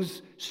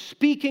tongues,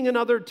 speaking in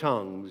other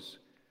tongues,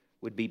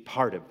 would be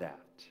part of that.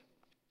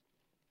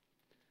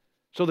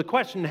 So the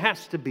question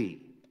has to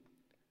be,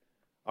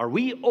 are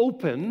we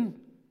open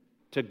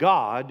to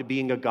God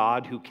being a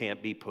God who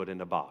can't be put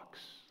in a box?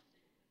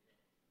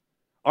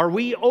 Are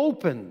we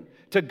open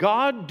to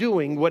God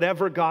doing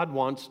whatever God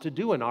wants to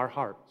do in our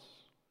hearts?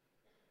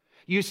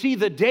 You see,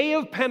 the day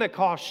of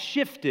Pentecost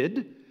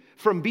shifted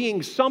from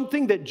being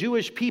something that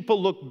Jewish people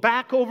looked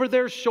back over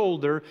their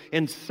shoulder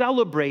and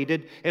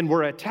celebrated and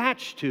were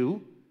attached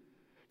to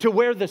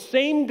where the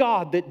same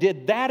God that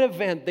did that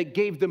event, that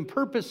gave them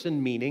purpose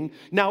and meaning,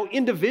 now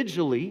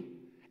individually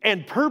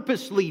and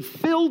purposely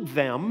filled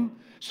them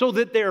so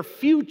that their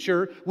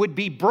future would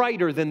be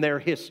brighter than their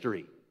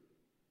history.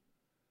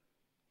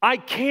 I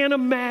can't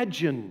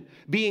imagine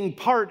being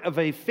part of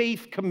a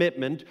faith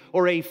commitment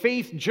or a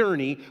faith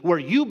journey where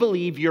you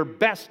believe your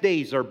best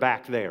days are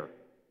back there.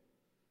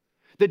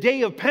 The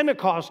day of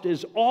Pentecost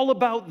is all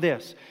about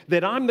this,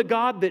 that I'm the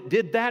God that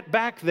did that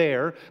back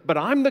there, but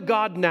I'm the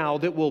God now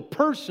that will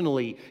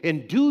personally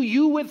endue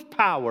you with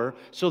power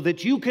so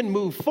that you can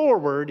move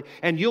forward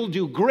and you'll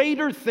do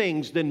greater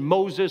things than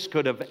Moses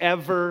could have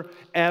ever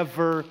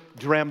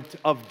dreamt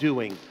of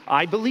doing.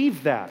 I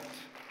believe that.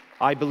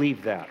 I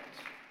believe that.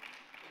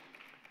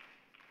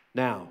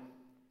 Now,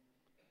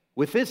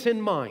 with this in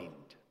mind,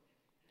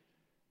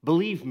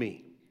 believe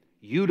me,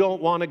 you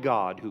don't want a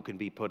God who can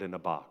be put in a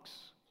box.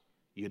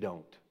 You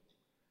don't.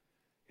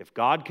 If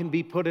God can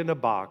be put in a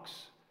box,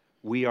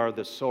 we are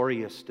the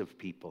sorriest of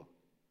people.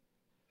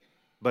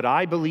 But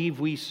I believe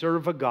we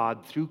serve a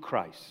God through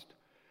Christ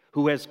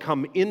who has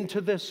come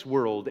into this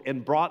world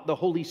and brought the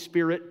Holy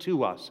Spirit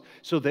to us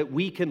so that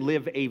we can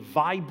live a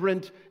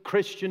vibrant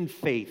Christian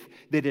faith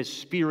that is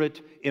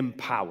Spirit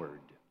empowered.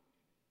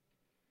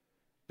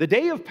 The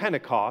day of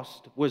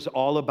Pentecost was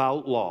all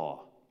about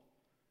law.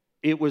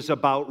 It was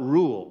about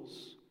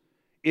rules.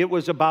 It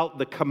was about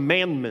the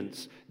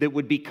commandments that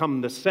would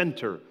become the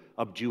center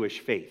of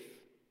Jewish faith.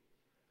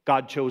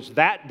 God chose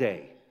that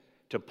day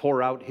to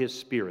pour out His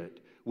Spirit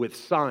with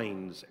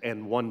signs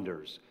and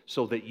wonders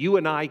so that you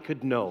and I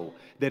could know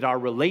that our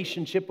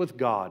relationship with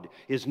God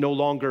is no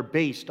longer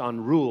based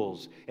on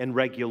rules and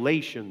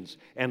regulations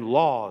and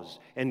laws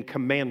and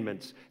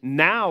commandments.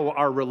 Now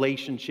our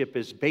relationship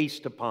is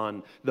based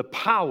upon the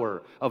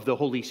power of the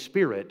Holy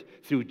Spirit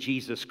through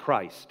Jesus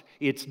Christ.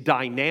 It's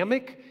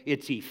dynamic,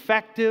 it's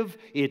effective,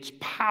 it's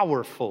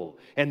powerful,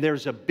 and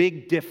there's a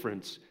big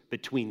difference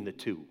between the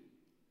two.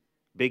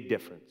 Big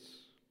difference.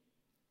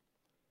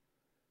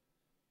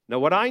 Now,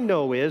 what I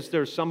know is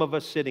there's some of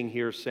us sitting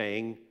here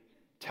saying,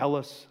 tell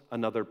us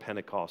another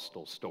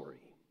Pentecostal story.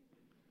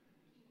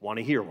 Want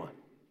to hear one?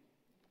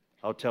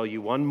 I'll tell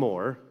you one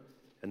more,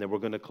 and then we're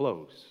going to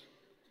close.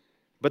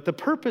 But the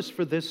purpose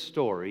for this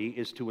story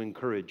is to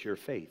encourage your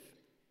faith.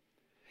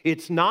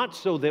 It's not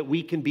so that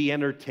we can be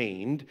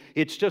entertained.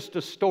 It's just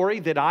a story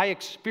that I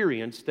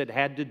experienced that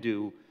had to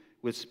do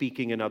with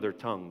speaking in other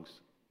tongues.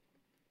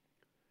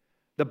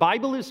 The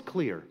Bible is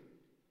clear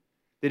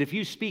that if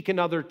you speak in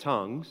other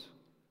tongues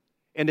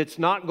and it's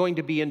not going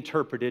to be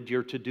interpreted,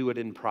 you're to do it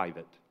in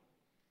private.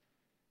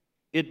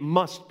 It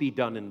must be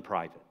done in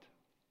private.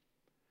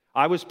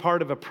 I was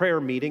part of a prayer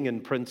meeting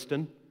in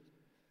Princeton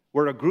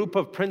where a group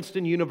of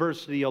Princeton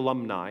University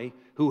alumni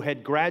who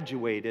had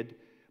graduated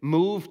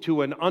moved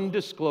to an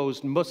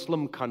undisclosed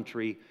Muslim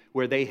country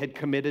where they had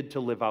committed to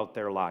live out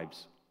their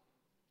lives.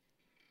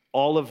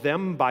 All of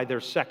them, by their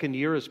second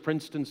year as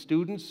Princeton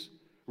students,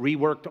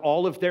 reworked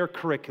all of their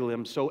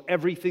curriculum so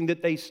everything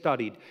that they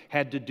studied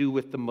had to do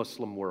with the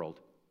Muslim world.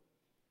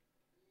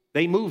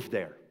 They moved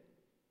there.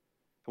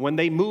 And when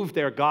they moved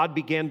there, God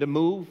began to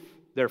move.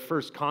 Their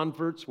first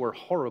converts were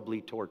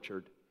horribly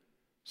tortured.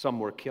 Some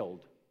were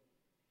killed.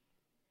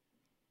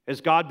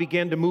 As God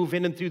began to move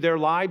in and through their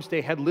lives,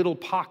 they had little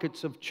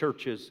pockets of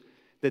churches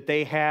that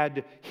they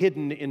had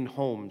hidden in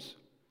homes,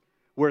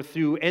 where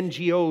through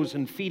NGOs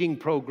and feeding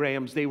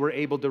programs, they were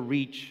able to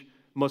reach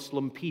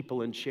Muslim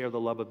people and share the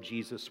love of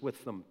Jesus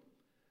with them.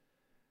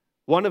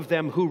 One of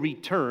them who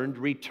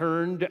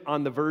returned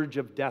on the verge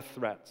of death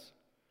threats.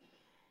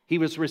 He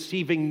was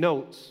receiving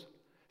notes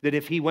that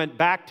if he went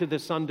back to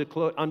this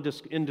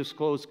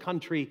undisclosed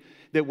country,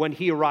 that when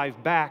he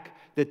arrived back,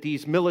 that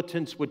these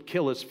militants would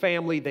kill his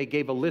family. They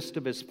gave a list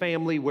of his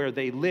family, where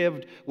they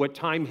lived, what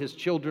time his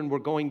children were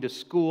going to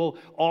school.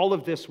 All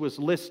of this was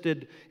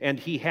listed, and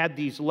he had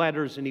these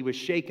letters, and he was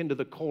shaken to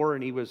the core,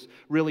 and he was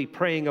really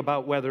praying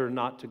about whether or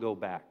not to go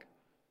back.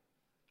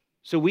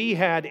 So we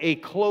had a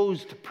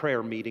closed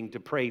prayer meeting to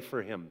pray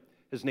for him.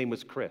 His name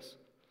was Chris.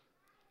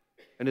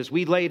 And as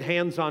we laid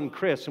hands on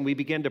Chris and we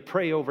began to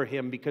pray over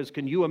him, because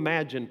can you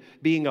imagine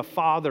being a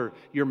father,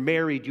 you're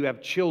married, you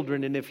have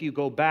children, and if you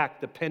go back,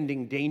 the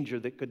pending danger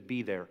that could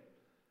be there.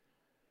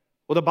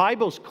 Well, the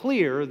Bible's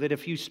clear that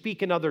if you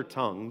speak in other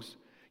tongues,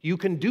 you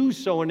can do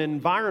so in an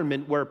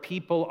environment where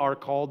people are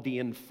called the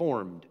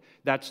informed.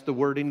 That's the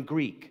word in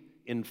Greek,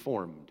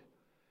 informed.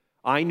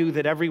 I knew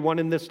that everyone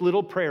in this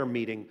little prayer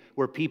meeting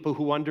were people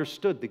who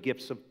understood the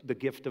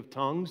gift of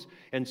tongues.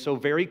 And so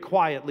very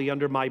quietly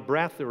under my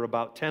breath, there were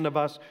about 10 of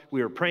us,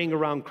 we were praying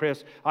around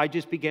Chris. I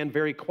just began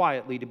very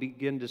quietly to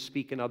begin to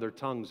speak in other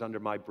tongues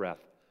under my breath.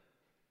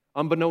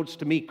 Unbeknownst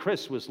to me,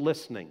 Chris was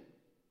listening.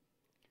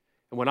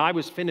 And when I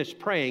was finished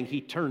praying,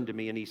 he turned to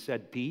me and he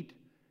said, "Pete,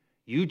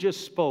 you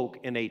just spoke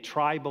in a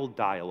tribal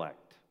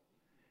dialect.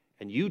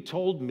 And you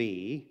told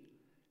me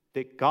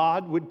that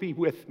God would be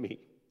with me.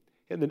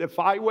 And that if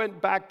I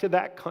went back to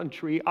that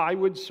country, I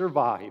would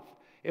survive,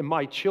 and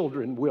my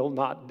children will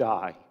not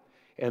die."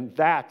 And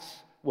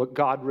that's what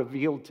God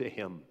revealed to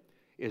him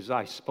as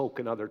I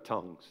spoke in other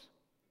tongues.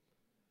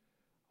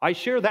 I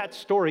share that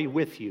story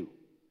with you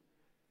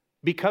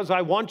because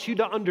I want you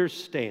to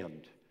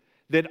understand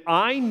that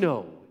I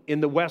know in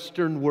the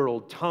Western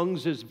world,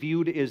 tongues is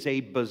viewed as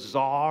a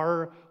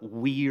bizarre,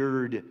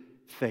 weird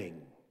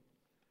thing.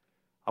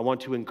 I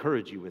want to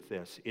encourage you with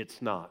this. It's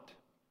not.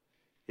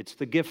 It's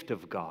the gift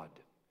of God.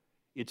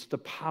 It's the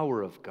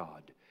power of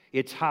God.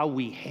 It's how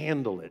we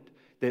handle it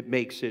that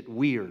makes it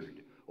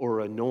weird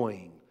or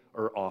annoying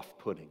or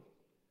off-putting.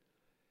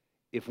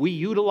 If we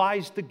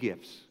utilize the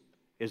gifts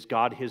as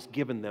God has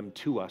given them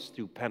to us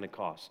through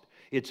Pentecost,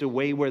 it's a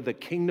way where the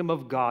kingdom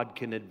of God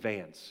can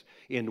advance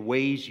in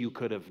ways you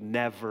could have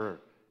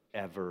never,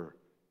 ever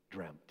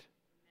dreamt.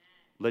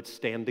 Let's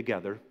stand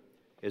together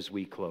as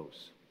we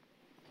close.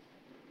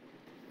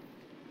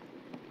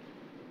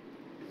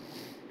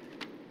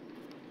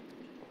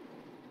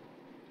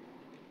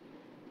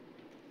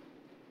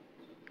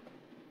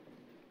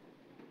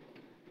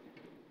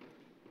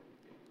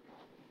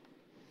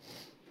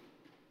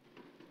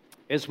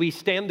 As we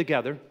stand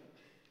together,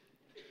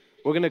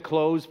 we're going to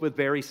close with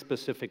very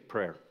specific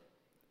prayer.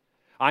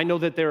 I know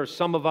that there are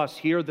some of us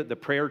here that the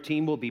prayer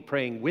team will be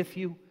praying with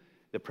you.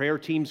 The prayer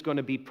team's going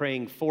to be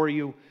praying for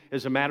you.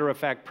 As a matter of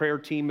fact, prayer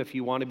team, if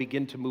you want to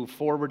begin to move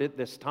forward at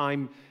this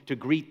time to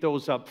greet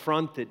those up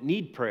front that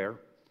need prayer,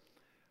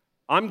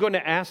 I'm going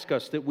to ask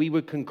us that we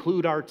would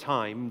conclude our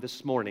time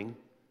this morning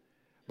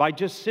by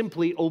just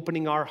simply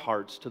opening our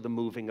hearts to the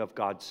moving of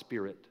God's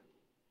Spirit.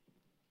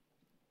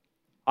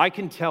 I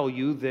can tell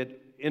you that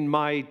in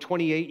my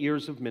 28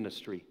 years of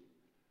ministry,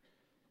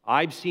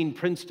 I've seen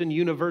Princeton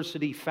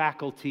University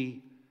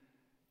faculty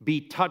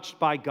be touched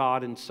by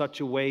God in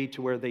such a way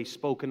to where they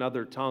spoke in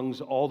other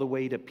tongues, all the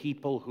way to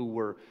people who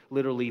were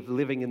literally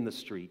living in the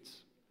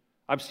streets.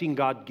 I've seen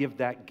God give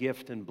that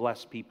gift and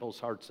bless people's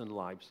hearts and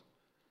lives.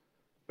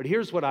 But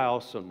here's what I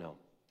also know.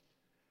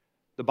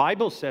 The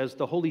Bible says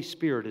the Holy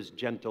Spirit is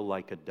gentle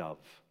like a dove.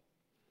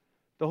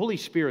 The Holy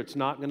Spirit's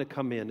not going to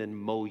come in and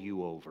mow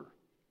you over.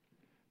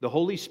 The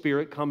Holy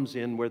Spirit comes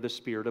in where the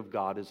Spirit of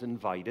God is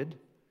invited,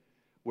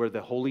 where the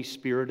Holy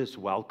Spirit is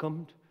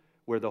welcomed,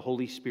 where the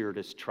Holy Spirit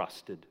is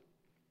trusted.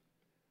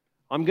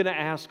 I'm going to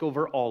ask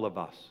over all of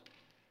us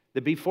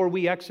that before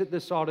we exit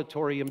this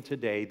auditorium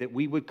today, that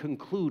we would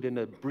conclude in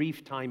a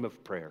brief time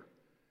of prayer,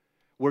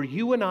 where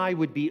you and I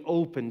would be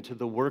open to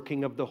the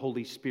working of the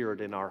Holy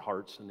Spirit in our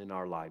hearts and in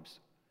our lives.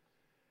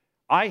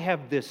 I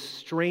have this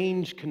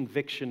strange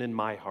conviction in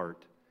my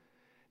heart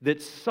that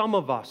some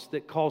of us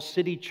that call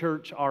City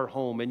Church our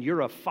home, and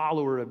you're a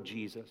follower of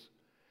Jesus,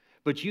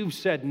 but you've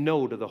said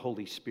no to the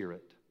Holy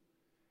Spirit.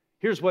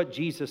 Here's what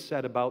Jesus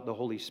said about the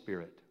Holy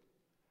Spirit,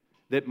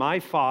 that my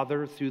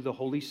Father, through the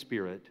Holy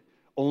Spirit,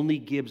 only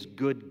gives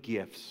good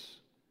gifts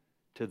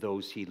to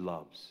those he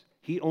loves.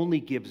 He only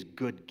gives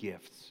good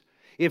gifts.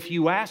 If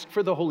you ask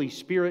for the Holy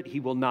Spirit, he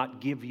will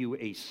not give you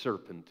a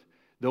serpent.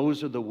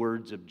 Those are the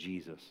words of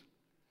Jesus.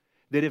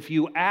 That if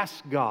you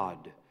ask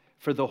God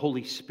for the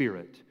Holy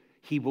Spirit,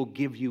 he will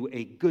give you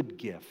a good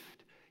gift.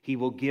 He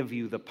will give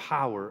you the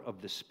power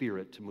of the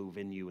Spirit to move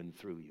in you and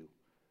through you.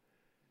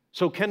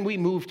 So can we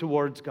move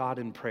towards God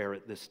in prayer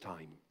at this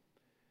time?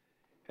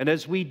 And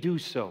as we do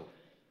so,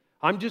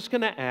 I'm just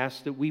going to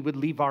ask that we would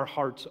leave our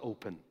hearts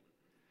open,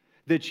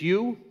 that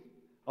you,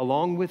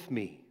 along with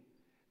me,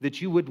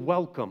 that you would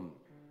welcome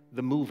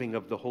the moving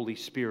of the Holy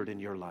Spirit in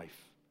your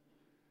life.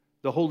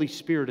 The Holy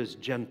Spirit is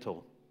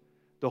gentle.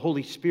 The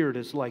Holy Spirit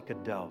is like a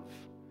dove.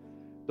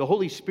 The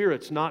Holy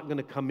Spirit's not going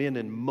to come in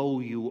and mow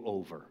you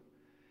over,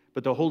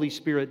 but the Holy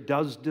Spirit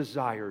does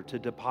desire to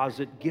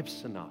deposit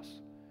gifts in us,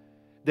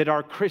 that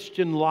our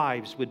Christian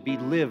lives would be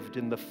lived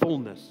in the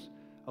fullness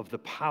of the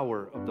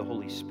power of the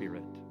Holy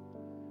Spirit.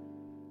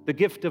 The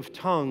gift of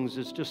tongues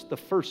is just the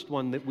first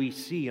one that we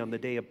see on the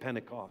day of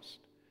Pentecost.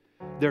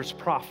 There's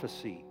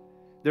prophecy.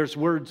 There's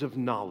words of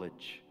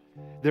knowledge.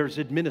 There's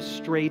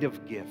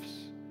administrative gifts.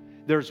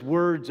 There's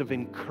words of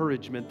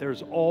encouragement.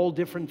 There's all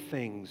different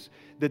things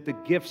that the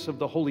gifts of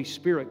the Holy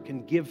Spirit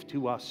can give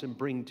to us and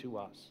bring to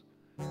us.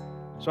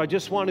 So I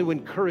just want to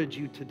encourage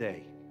you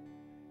today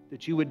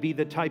that you would be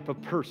the type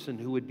of person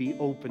who would be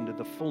open to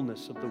the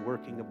fullness of the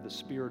working of the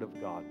Spirit of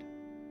God.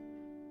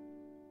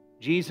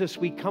 Jesus,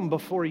 we come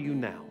before you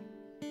now.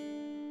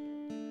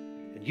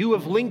 And you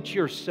have linked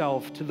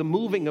yourself to the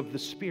moving of the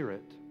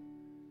Spirit.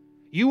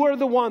 You are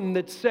the one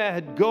that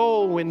said,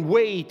 go and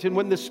wait, and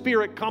when the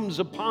Spirit comes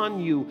upon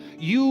you,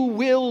 you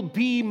will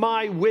be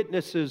my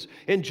witnesses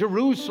in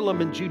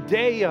Jerusalem and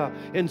Judea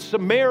and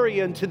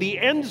Samaria and to the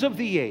ends of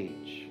the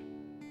age.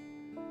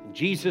 And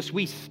Jesus,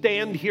 we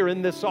stand here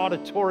in this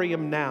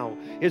auditorium now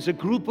as a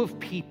group of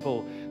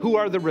people who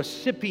are the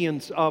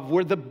recipients of,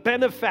 we're the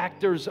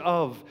benefactors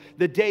of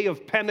the day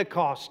of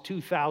Pentecost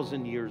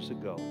 2,000 years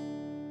ago.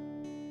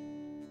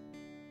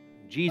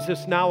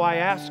 Jesus, now I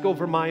ask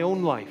over my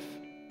own life,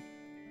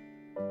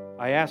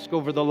 I ask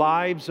over the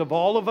lives of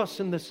all of us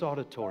in this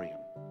auditorium,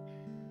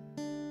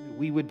 that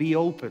we would be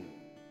open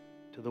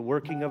to the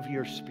working of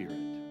your Spirit,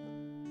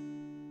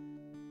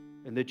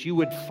 and that you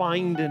would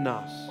find in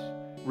us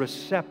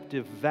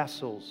receptive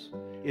vessels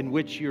in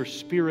which your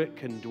Spirit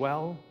can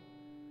dwell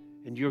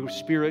and your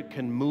Spirit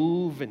can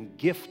move and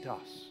gift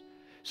us,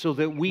 so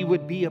that we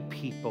would be a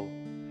people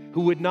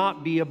who would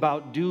not be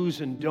about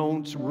do's and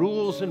don'ts,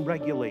 rules and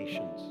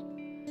regulations.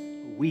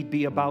 We'd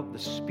be about the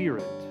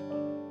Spirit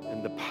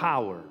and the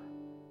power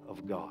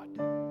of God.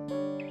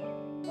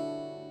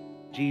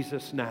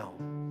 Jesus, now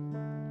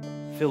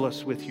fill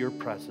us with your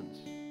presence.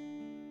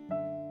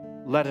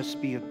 Let us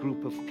be a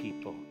group of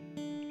people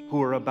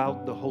who are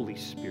about the Holy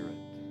Spirit,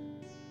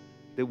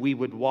 that we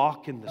would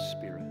walk in the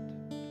Spirit,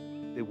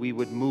 that we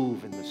would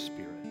move in the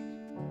Spirit,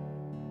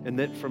 and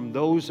that from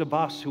those of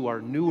us who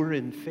are newer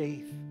in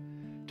faith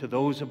to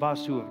those of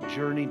us who have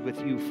journeyed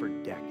with you for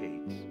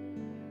decades,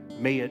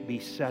 may it be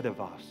said of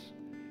us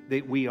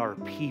that we are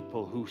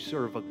people who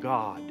serve a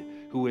God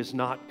who is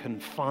not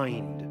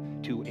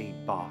confined to a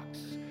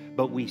box,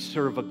 but we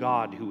serve a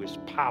God who is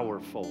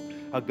powerful,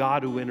 a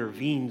God who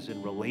intervenes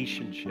in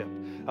relationship,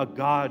 a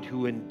God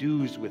who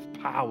endues with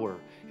power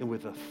and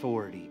with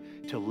authority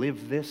to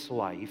live this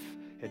life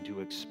and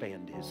to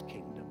expand his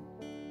kingdom.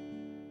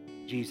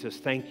 Jesus,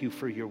 thank you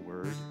for your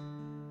word.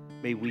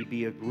 May we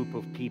be a group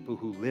of people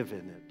who live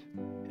in it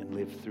and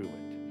live through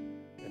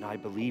it. And I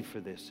believe for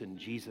this in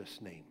Jesus'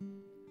 name.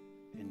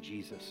 In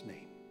Jesus'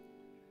 name.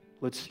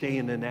 Let's stay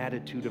in an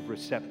attitude of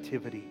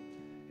receptivity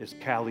as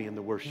Callie and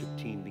the worship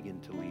team begin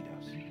to lead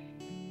us.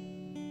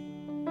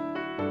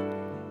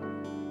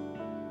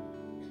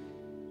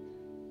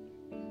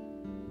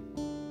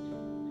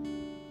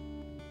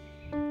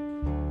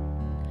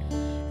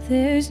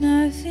 There's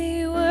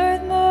nothing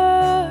worth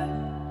more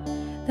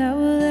that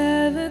will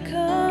ever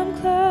come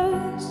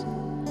close.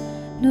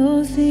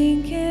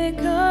 Nothing can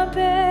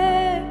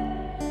compare.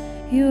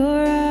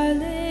 You're our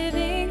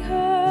living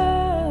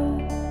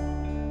hope.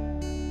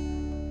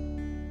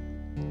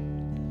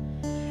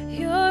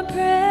 Your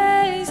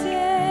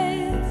presence,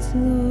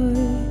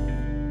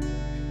 Lord.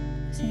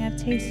 Sing, I've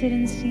tasted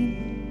and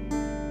seen.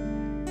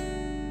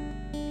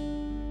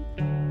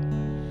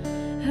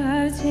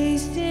 I've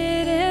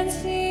tasted and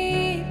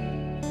seen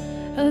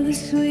of the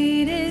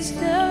sweetest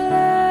of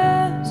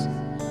loves,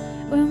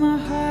 when my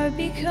heart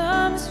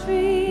becomes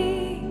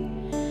free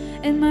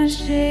and my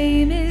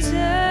shame is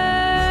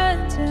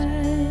undone.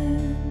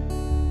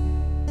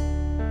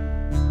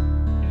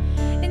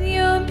 In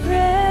your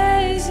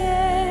presence,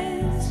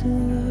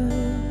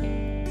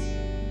 Lord.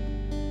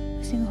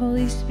 Sing,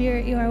 Holy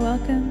Spirit, you are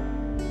welcome.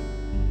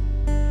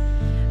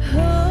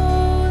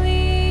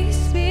 Holy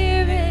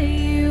Spirit,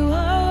 you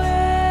are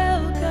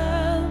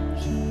welcome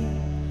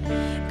here.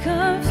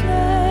 Come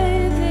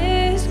flood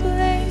this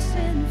place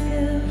and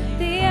fill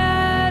the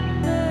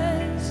atmosphere.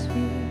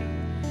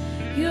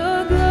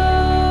 Your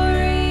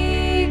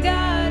glory,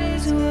 God,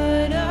 is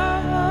what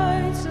our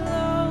hearts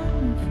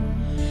long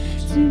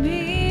for, to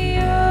be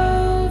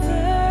overcome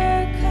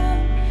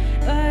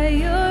by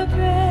your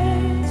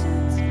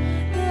presence,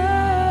 Lord.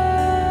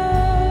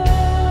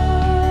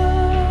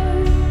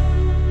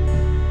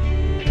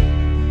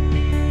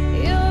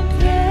 Your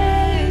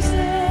presence,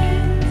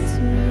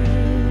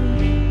 Lord.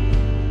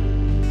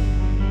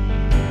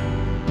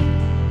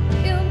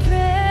 Your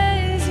presence.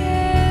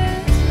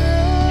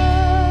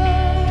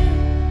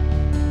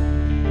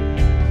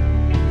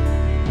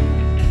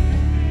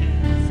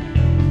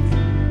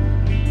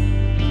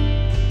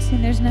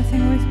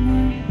 nothing worth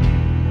more.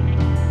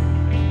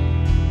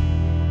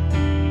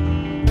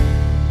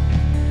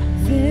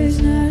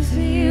 There's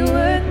nothing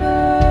worth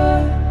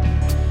more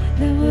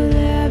that will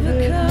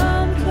ever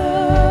come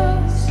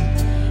close.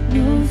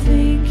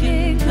 Nothing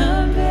can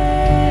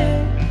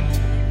compare.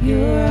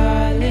 You're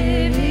our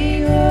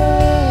living hope.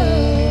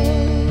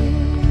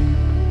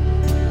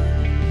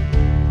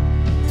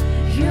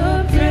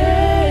 Your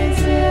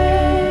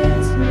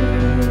presence,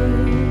 Lord.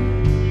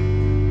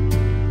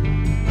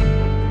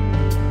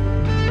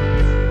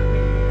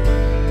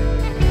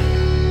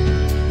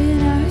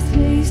 And I've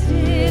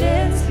tasted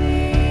and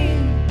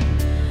seen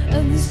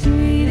of the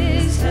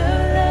sweetest of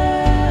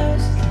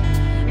loves,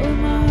 when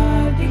my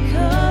heart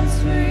becomes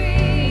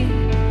free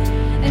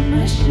and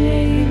my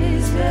shame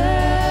is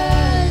undone.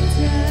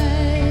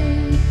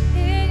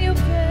 In your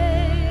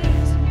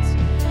presence,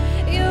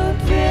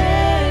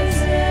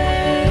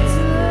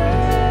 Lord.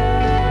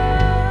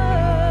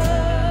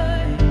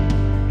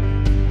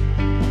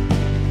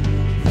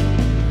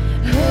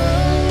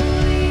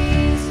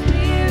 Holy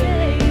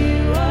Spirit,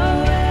 you are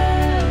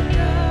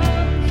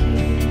welcome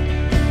here.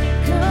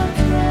 Come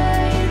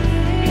flood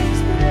this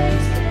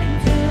place and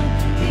fill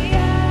the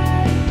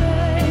atmosphere.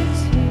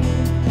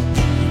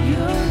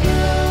 Your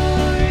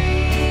glory,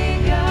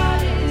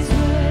 God, is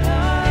what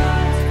our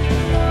hearts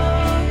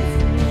long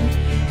for.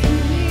 Can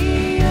we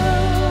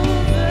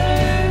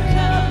overcome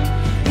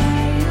by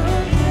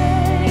your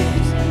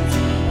presence?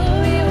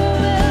 Oh, you are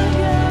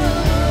welcome.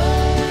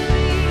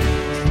 Holy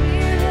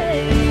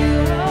Spirit, you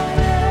are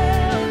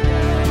welcome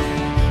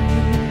here.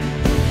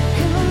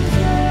 Come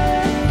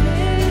flood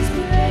this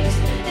place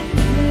and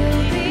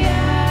fill the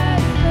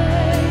atmosphere.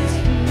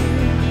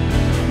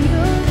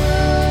 Your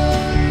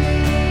glory,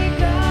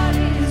 God,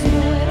 is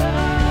what our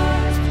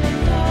hearts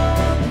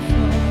long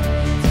for.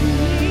 Till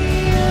we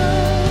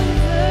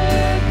overcome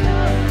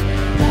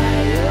by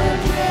your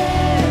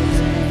presence,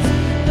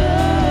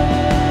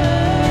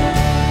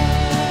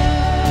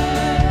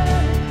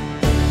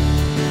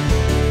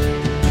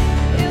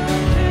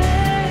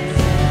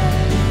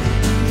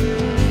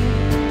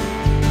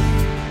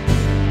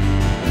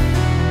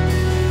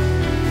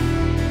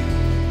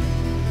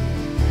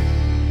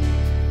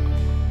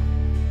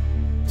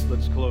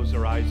 Let's close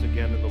our eyes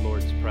again in the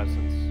Lord's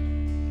presence.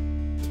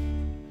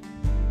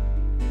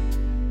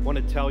 I want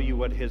to tell you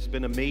what has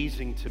been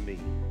amazing to me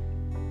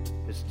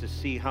is to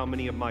see how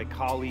many of my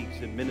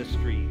colleagues in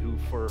ministry who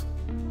for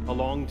a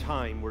long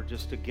time were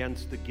just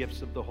against the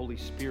gifts of the Holy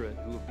Spirit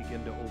who have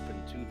begun to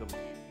open to them.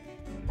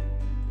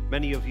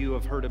 Many of you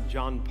have heard of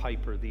John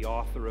Piper, the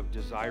author of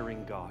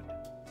Desiring God.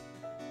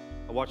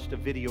 I watched a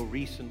video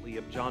recently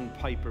of John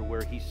Piper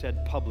where he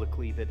said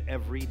publicly that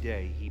every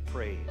day he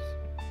prays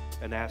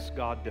and asks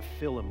God to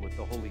fill him with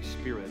the Holy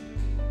Spirit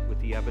with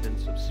the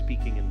evidence of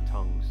speaking in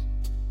tongues.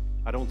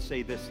 I don't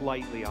say this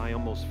lightly. I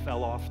almost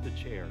fell off the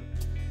chair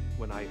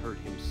when I heard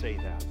him say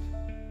that.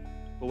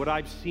 But what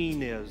I've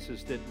seen is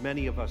that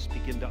many of us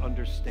begin to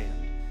understand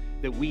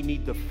that we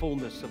need the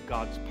fullness of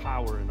God's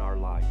power in our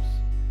lives.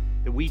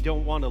 That we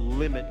don't want to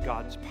limit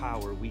God's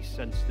power. We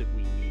sense that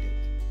we need it.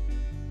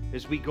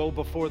 As we go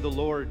before the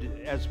Lord,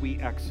 as we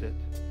exit,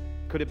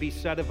 could it be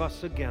said of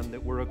us again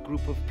that we're a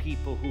group of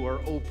people who are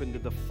open to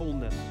the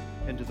fullness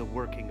and to the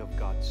working of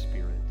God's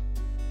Spirit?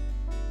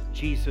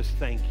 Jesus,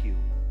 thank you.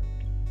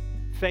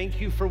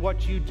 Thank you for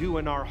what you do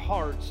in our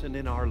hearts and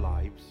in our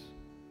lives.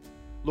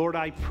 Lord,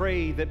 I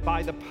pray that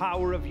by the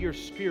power of your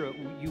Spirit,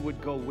 you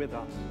would go with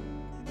us.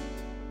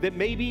 That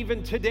maybe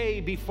even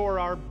today, before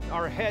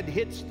our head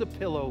hits the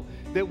pillow,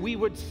 that we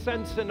would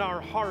sense in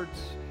our hearts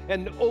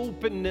an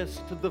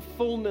openness to the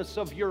fullness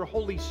of your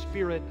Holy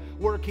Spirit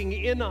working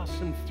in us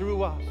and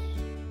through us.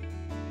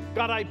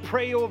 God, I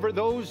pray over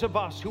those of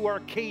us who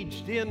are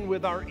caged in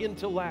with our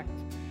intellect,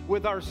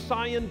 with our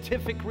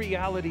scientific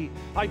reality.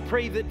 I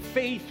pray that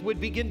faith would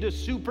begin to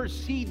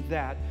supersede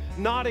that,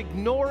 not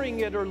ignoring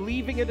it or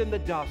leaving it in the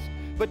dust,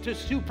 but to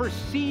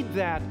supersede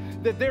that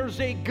there's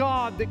a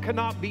God that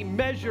cannot be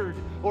measured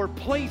or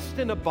placed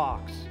in a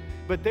box,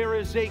 but there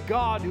is a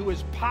God who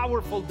is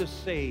powerful to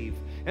save,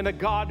 and a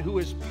God who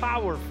is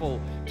powerful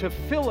to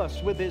fill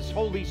us with his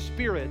Holy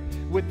Spirit,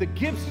 with the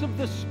gifts of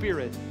the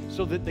Spirit,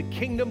 so that the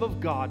kingdom of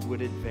God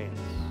would advance.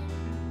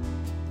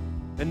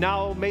 And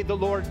now may the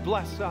Lord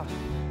bless us.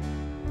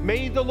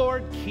 May the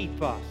Lord keep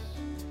us.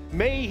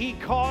 May he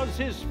cause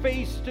his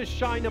face to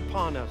shine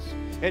upon us,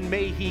 and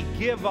may he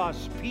give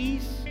us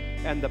peace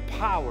and the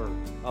power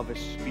of his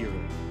Spirit.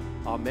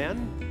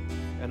 Amen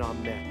and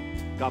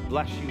amen. God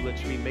bless you.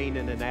 Let's remain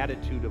in an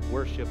attitude of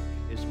worship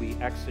as we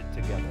exit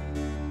together.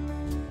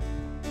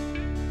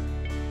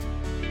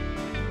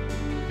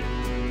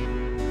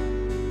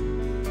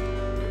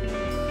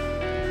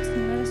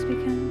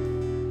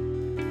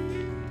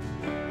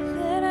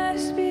 Let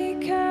us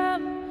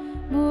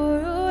become more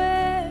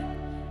aware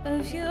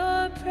of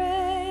your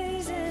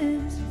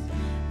presence.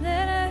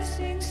 Let us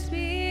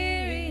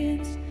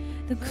experience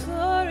the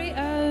glory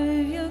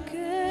of your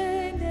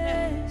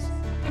goodness.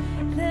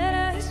 Let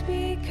us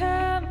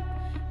become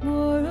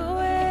more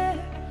aware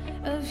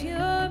of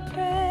your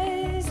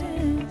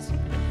presence.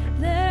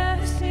 Let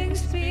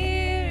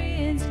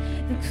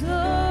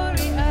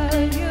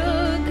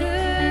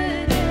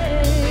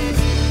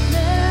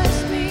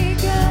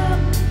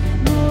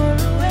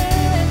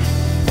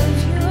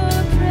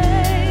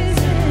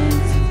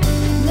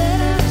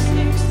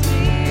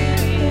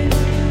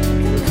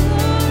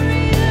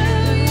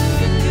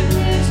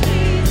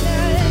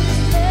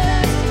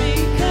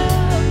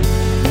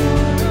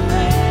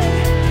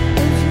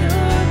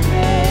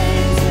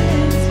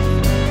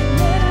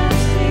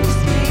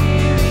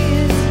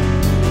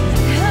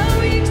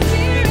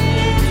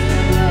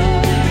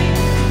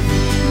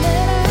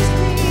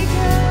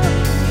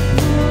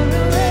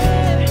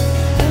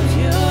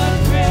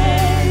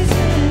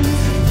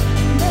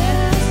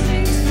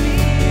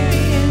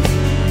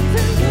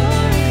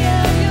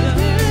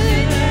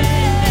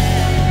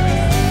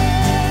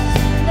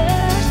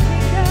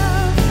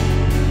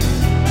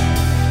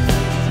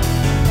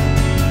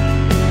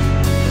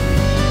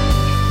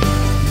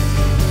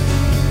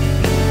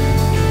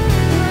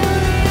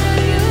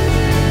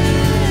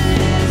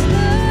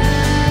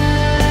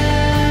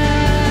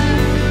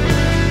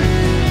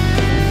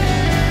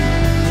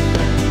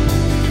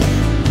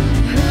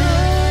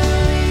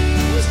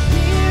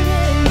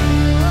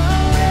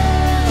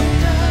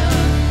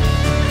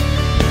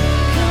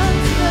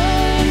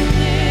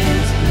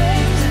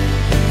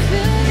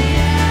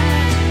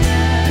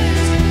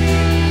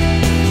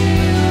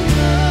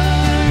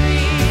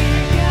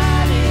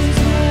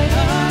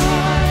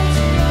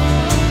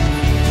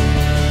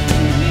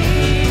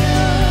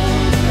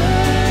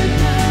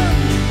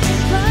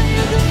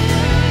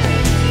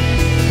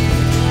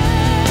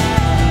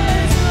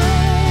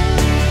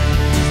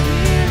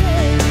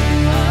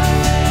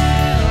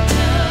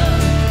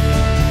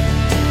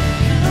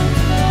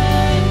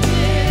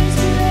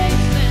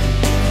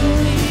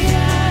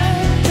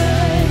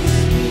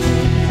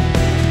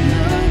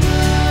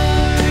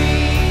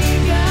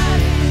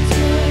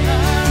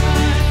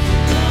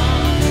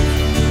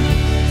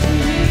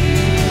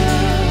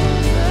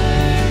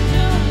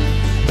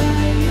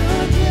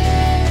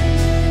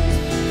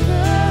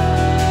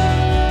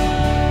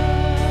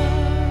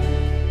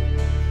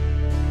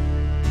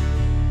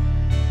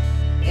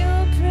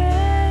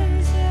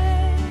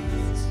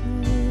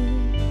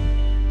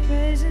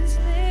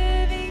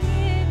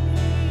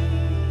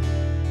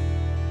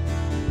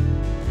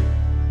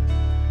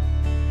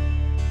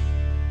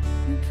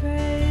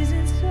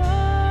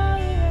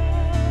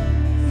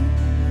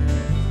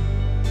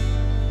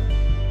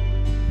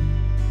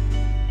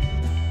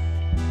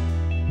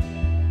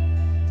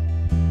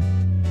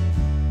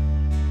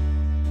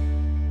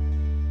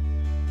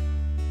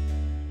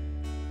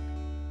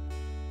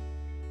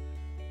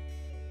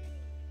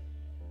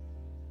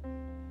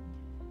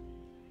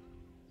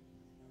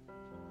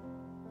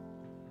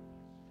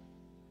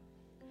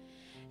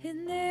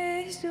And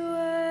there's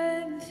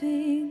one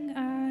thing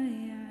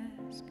I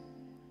ask.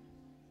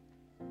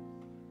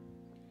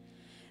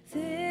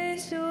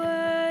 There's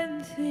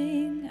one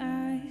thing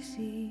I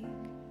seek,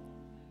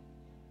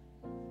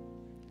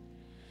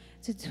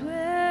 to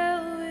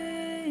dwell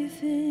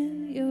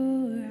within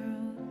your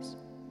house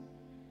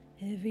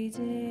every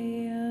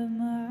day of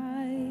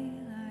my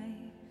life.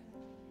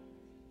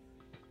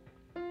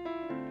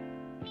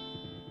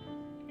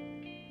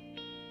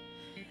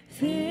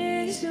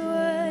 There's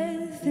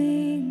one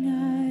thing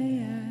I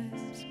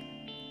ask.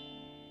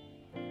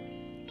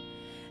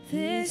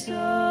 This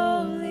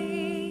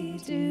only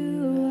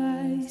do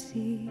I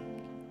seek,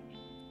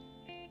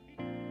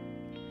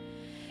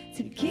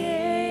 to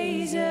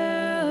gaze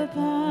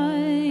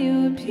upon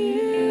your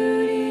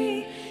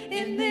beauty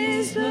in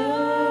this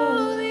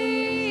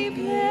holy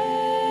place.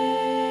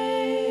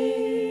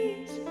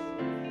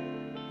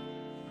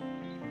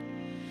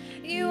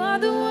 You are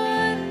the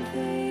one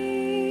thing.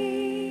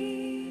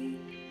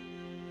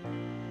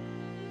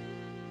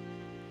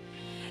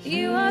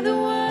 You are the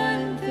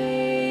one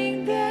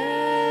thing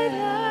that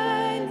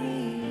I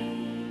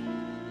need.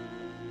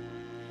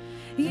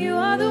 You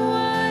are the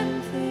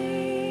one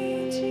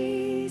thing,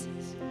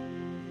 Jesus.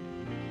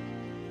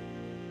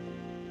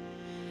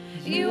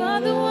 You are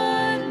the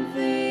one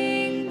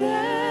thing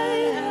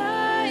that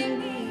I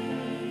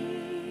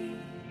need.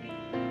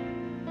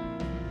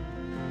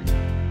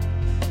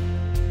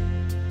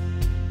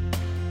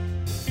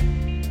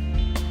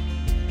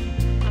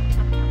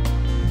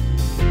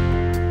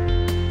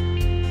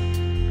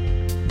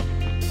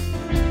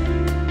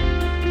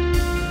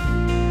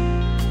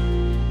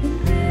 And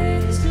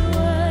there's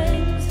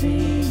one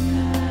thing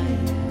I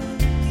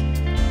ask.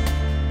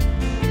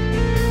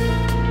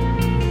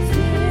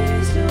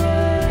 There's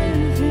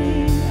one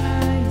thing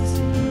I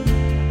seek,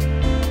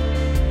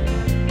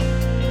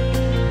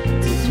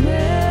 to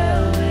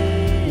dwell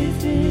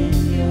within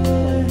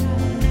your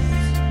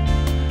house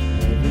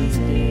every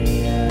day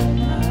of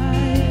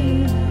my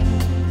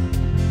life.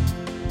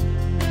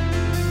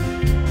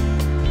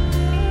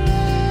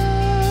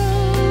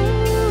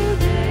 Oh,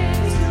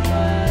 there's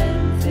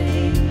one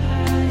thing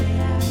I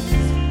ask.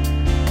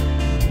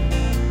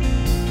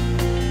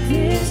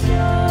 This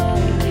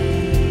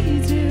only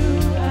do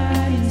I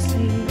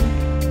seek,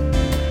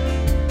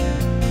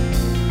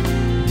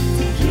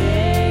 to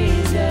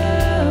gaze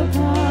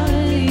upon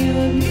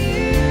your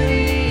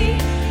beauty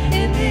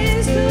in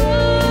this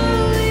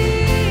holy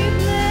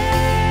place.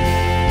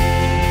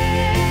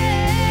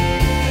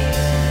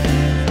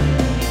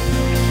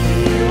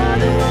 You are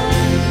the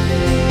one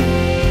thing.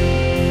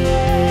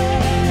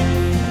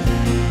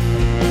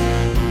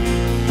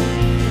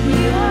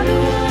 You are the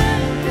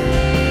one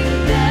thing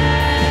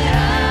that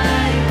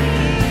I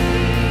need.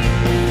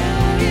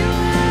 Oh, you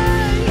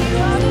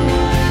are the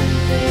one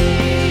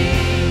thing.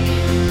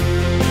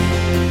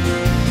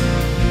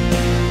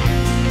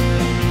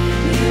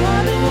 You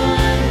are the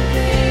one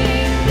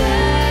thing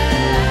that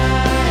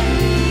I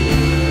need.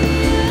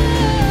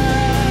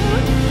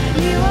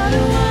 You are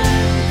the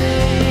one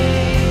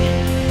thing,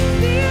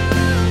 the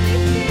only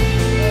thing,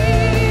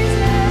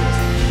 Jesus.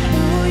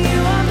 Oh, you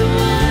are the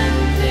one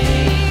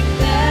thing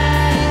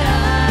that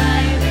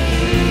I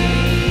need.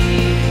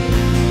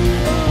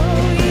 Oh,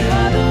 you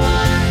are the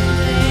one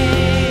thing.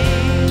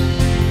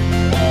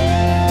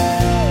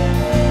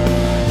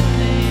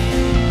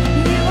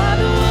 You are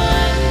the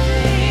one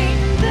thing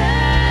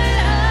that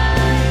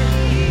I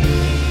need.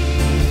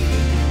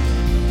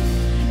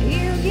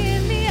 You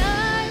give me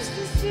eyes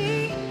to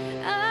see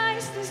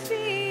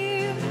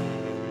you.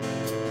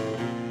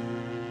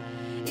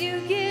 You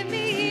give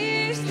me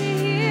ears to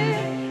hear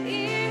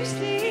you.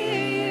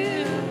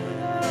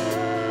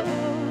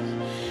 Oh,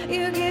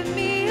 you give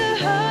me a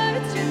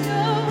heart to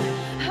know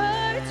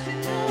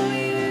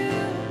you.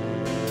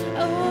 I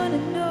wanna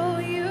know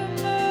you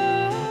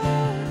more.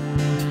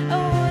 I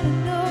wanna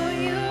know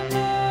you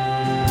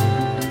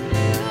more.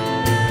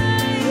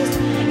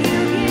 You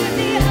give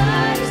me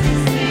eyes to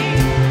see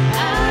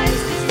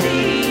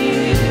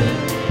you.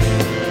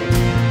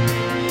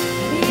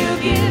 You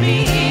give me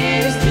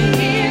ears to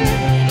hear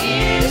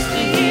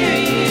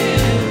you.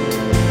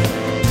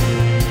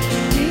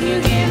 You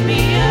give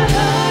me a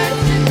heart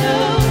to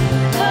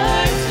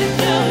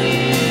know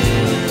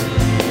you.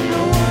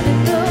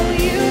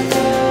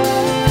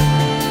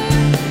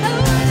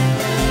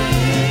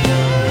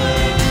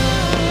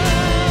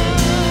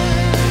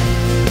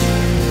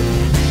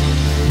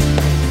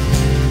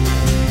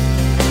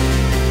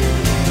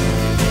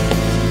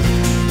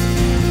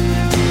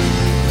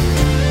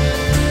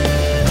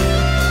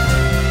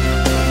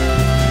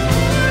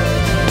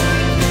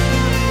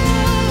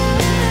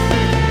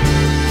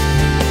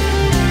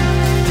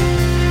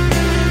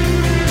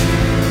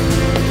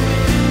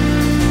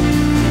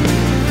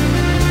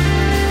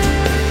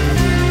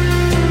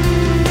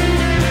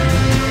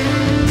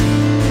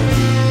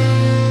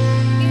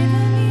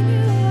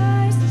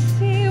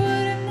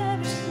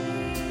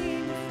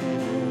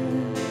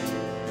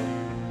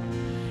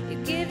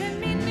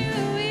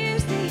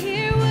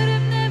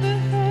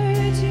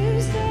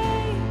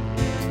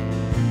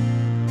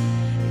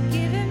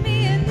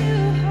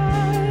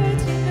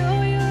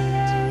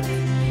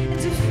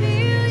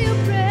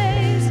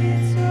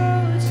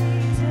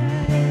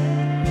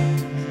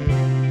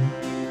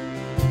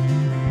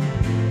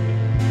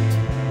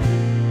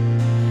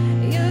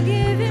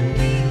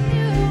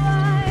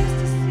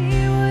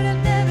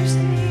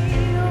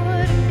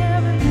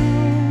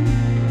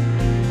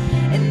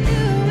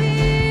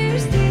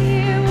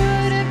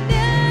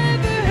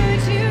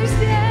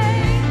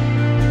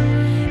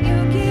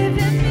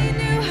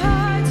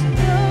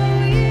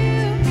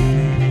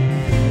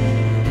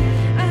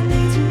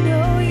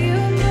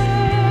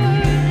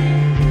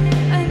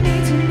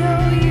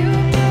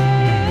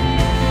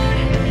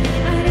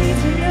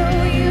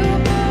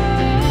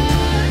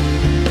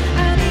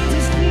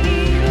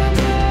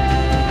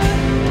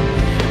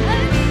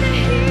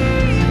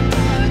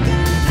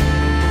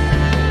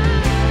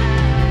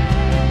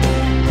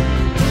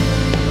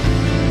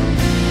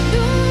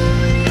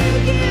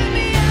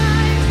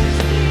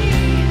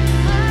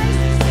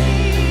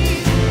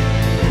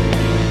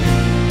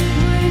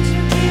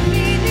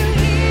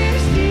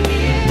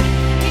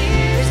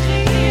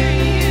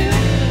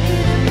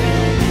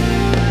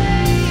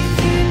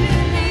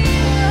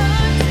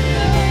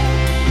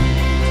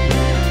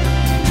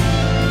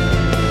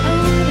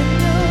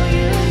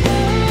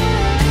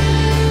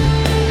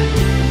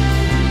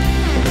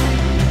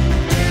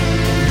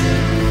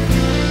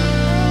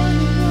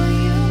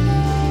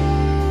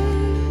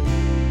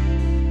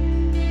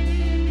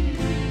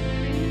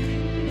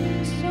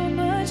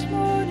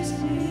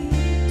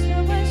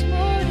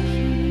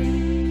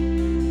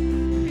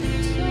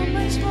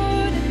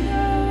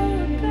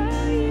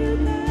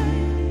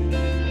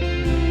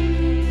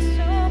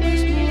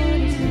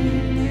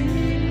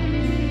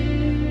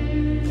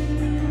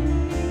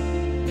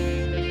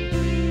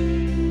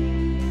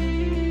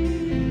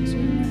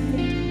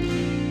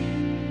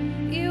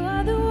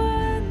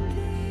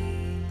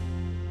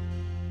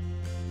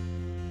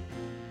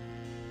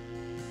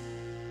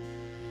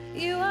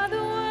 You are the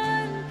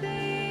one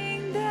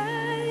thing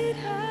that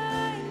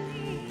I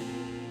need.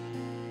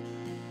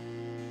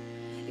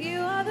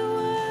 You are the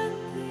one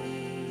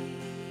thing.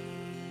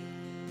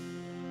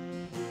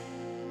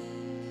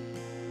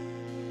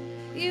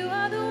 You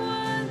are the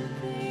one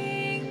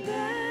thing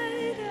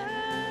that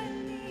I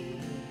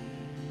need.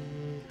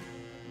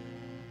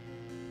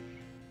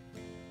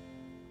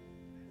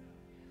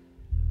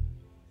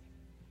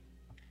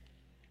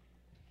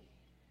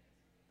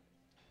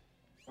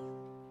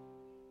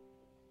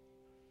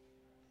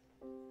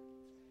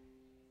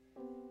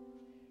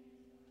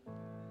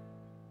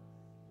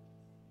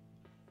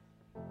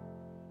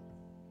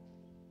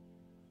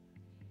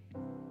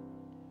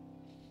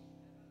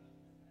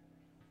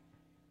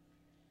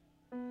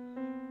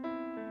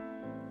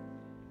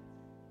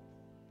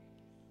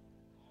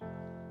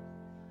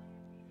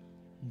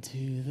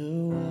 To the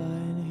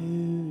one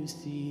who's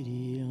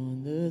seated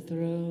on the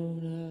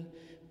throne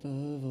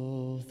above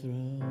all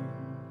thrones,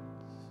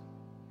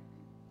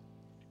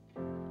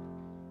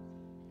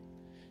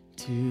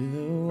 to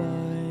the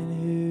one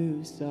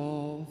who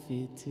saw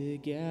fit to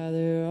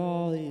gather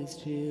all his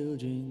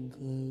children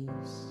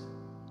close,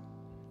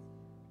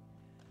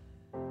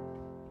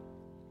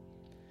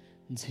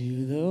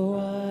 to the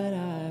one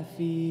I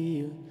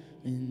feel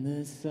in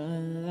the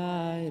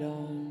sunlight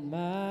on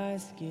my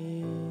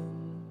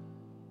skin,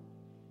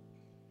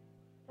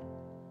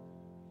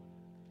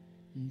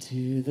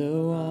 to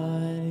the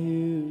one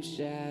who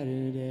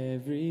shattered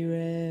every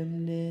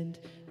remnant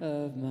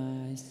of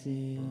my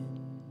sin.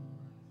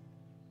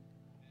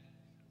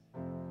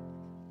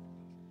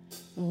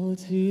 Oh,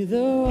 to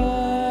the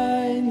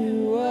one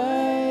who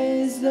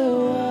was, the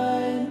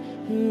one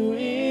who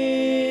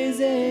is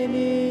and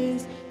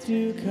is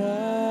to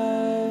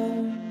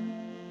come,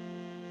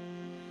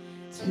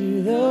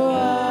 to the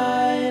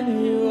one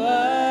who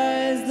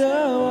was,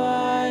 the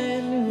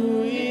one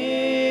who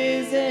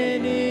is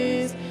and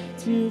is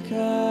to come.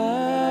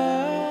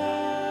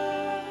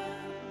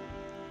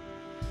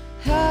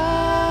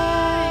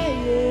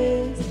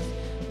 Highest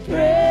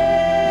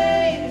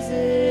praises,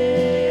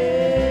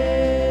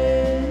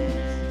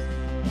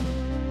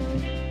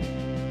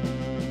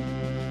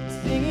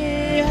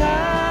 singing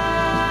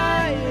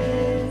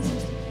highest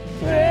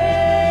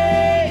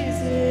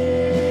praises.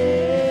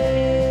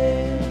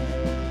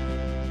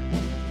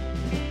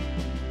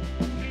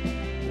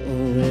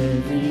 Oh,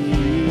 every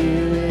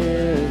ear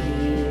will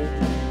hear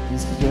the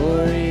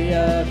story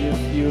of your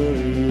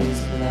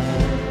furious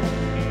love.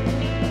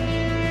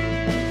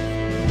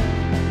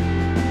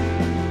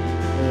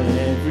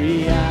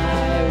 Every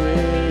eye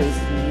will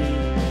see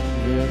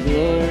the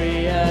glory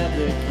of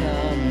the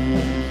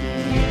coming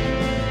King.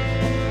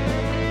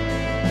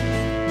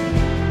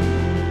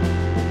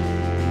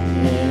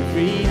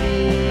 Every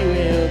knee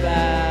will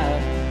bow,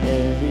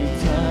 every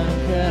tongue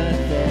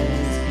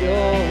confess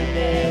your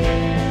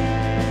name.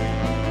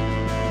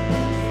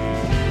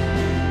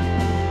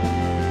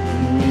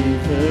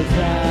 With a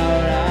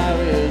crowd I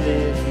will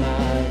lift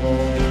my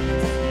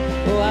voice.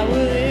 Oh, I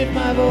will lift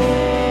my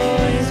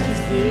voice to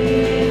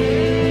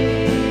sing.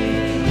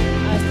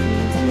 I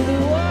sing to the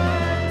one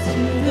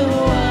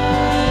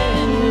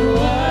who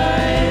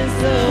was,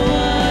 the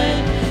one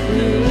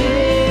who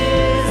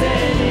is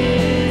and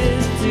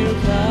is to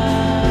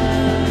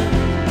come.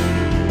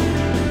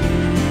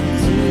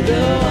 To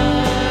the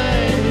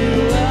one who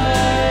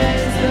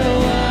was, the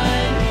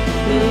one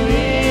who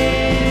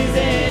is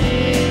and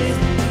is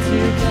to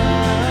come.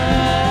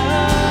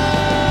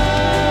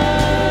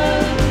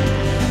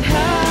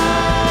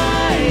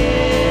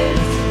 Highest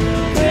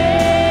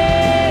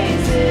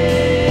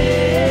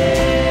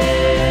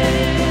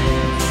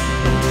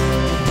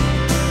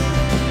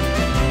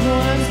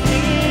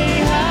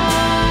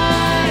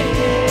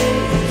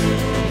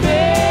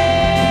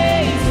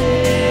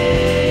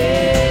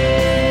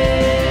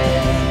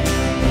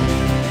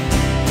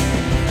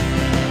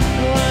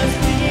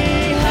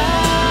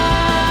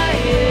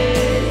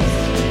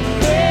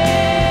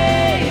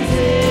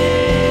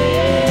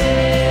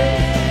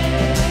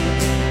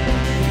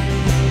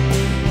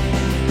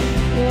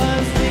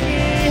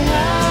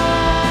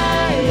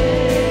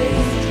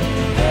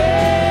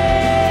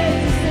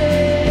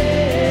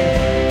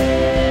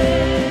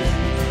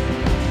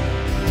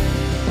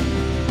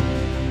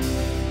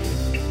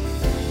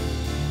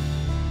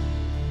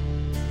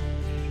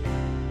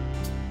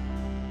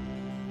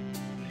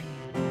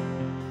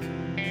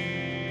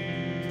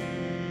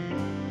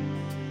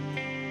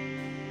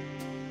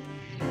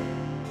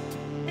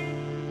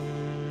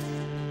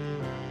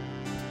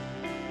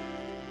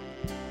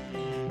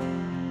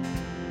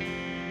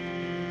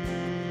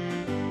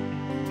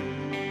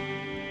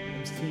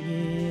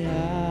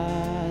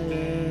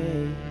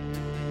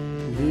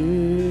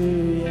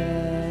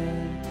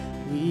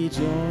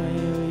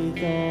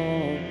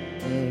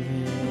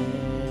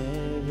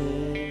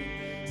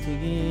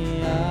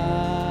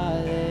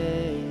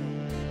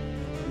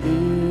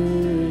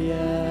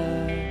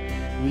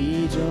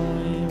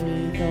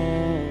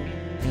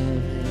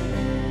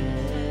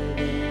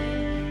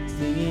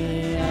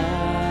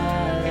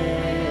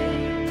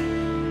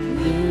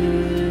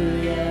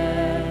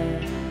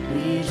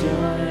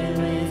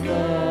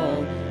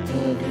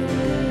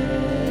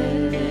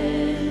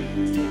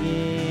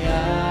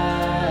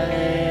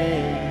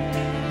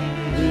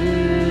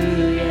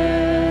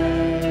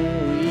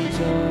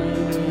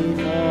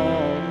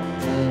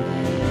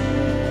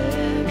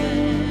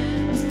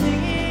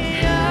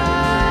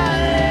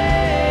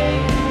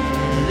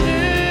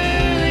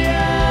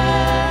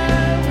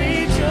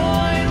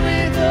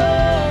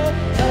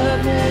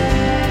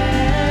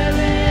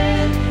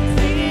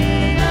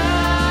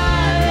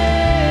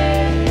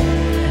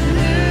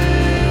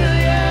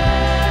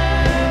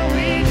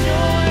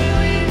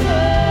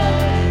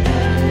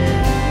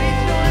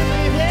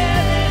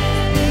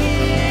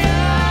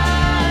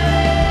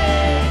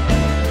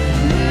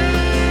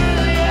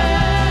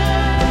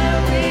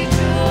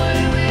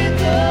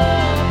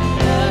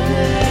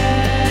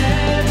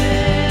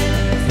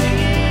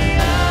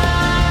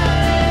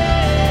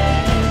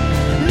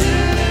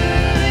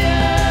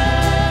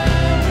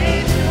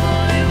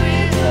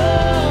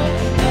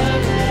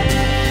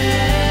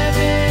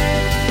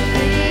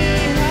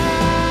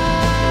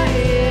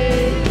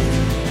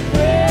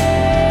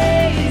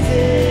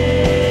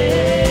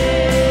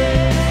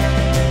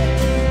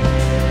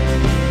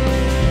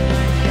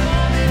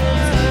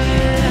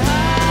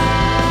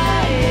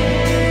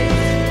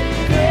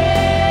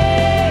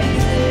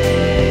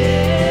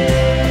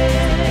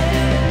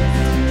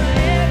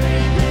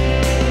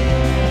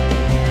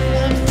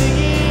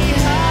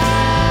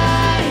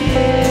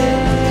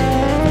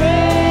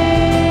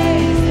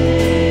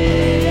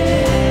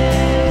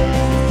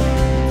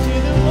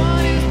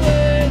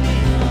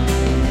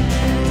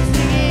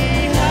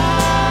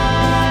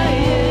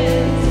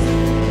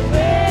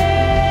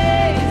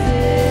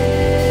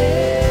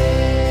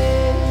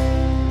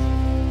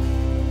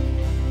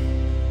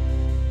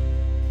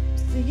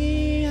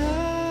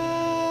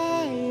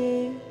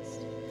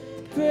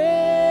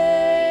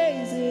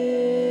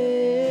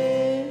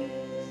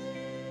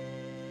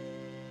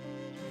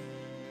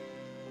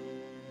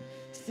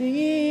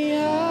singing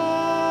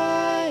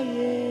highest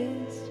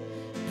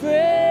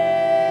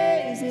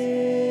praises,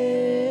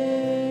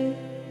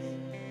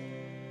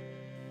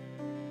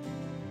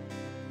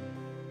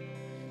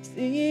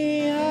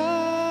 singing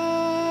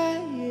highest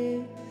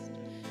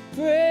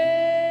praises.